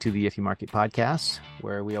listening to the If You Market podcast,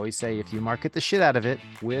 where we always say if you market the shit out of it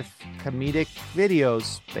with comedic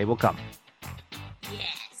videos, they will come.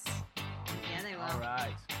 Yes. Yeah, they will. All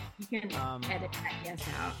right. You can edit that yes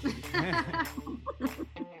out.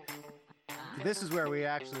 This is where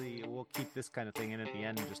we'll keep this kind of thing in at the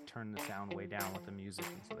end and just turn the sound way down with the music,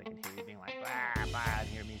 and so they can hear you being like, bah, bah, and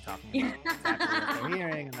hear me talking about exactly what they're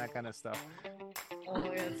hearing and that kind of stuff. Oh,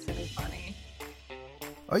 that's so funny.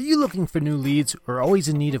 Are you looking for new leads or always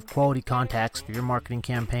in need of quality contacts for your marketing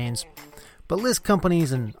campaigns? But list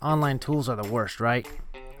companies and online tools are the worst, right?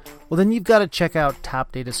 Well, then you've got to check out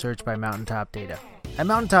Top Data Search by Mountaintop Data. At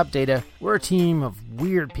Mountaintop Data, we're a team of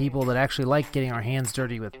weird people that actually like getting our hands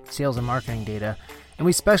dirty with sales and marketing data, and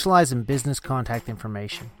we specialize in business contact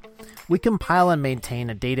information. We compile and maintain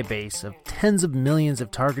a database of tens of millions of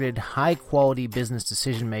targeted, high-quality business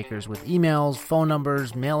decision makers with emails, phone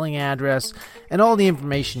numbers, mailing address, and all the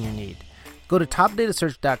information you need. Go to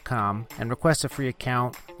topdatasearch.com and request a free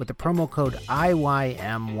account with the promo code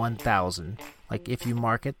IYM1000, like if you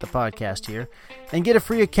market the podcast here, and get a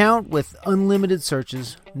free account with unlimited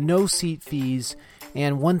searches, no seat fees,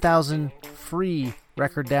 and 1,000 free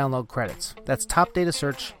record download credits. That's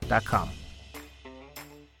topdatasearch.com.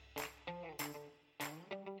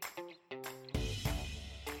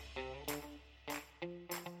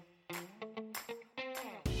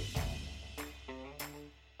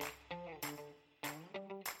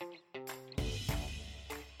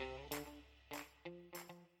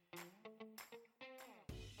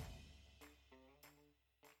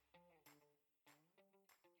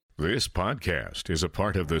 This podcast is a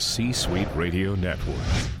part of the C-Suite Radio Network.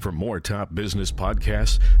 For more top business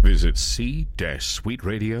podcasts, visit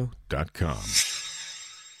c-suiteradio.com.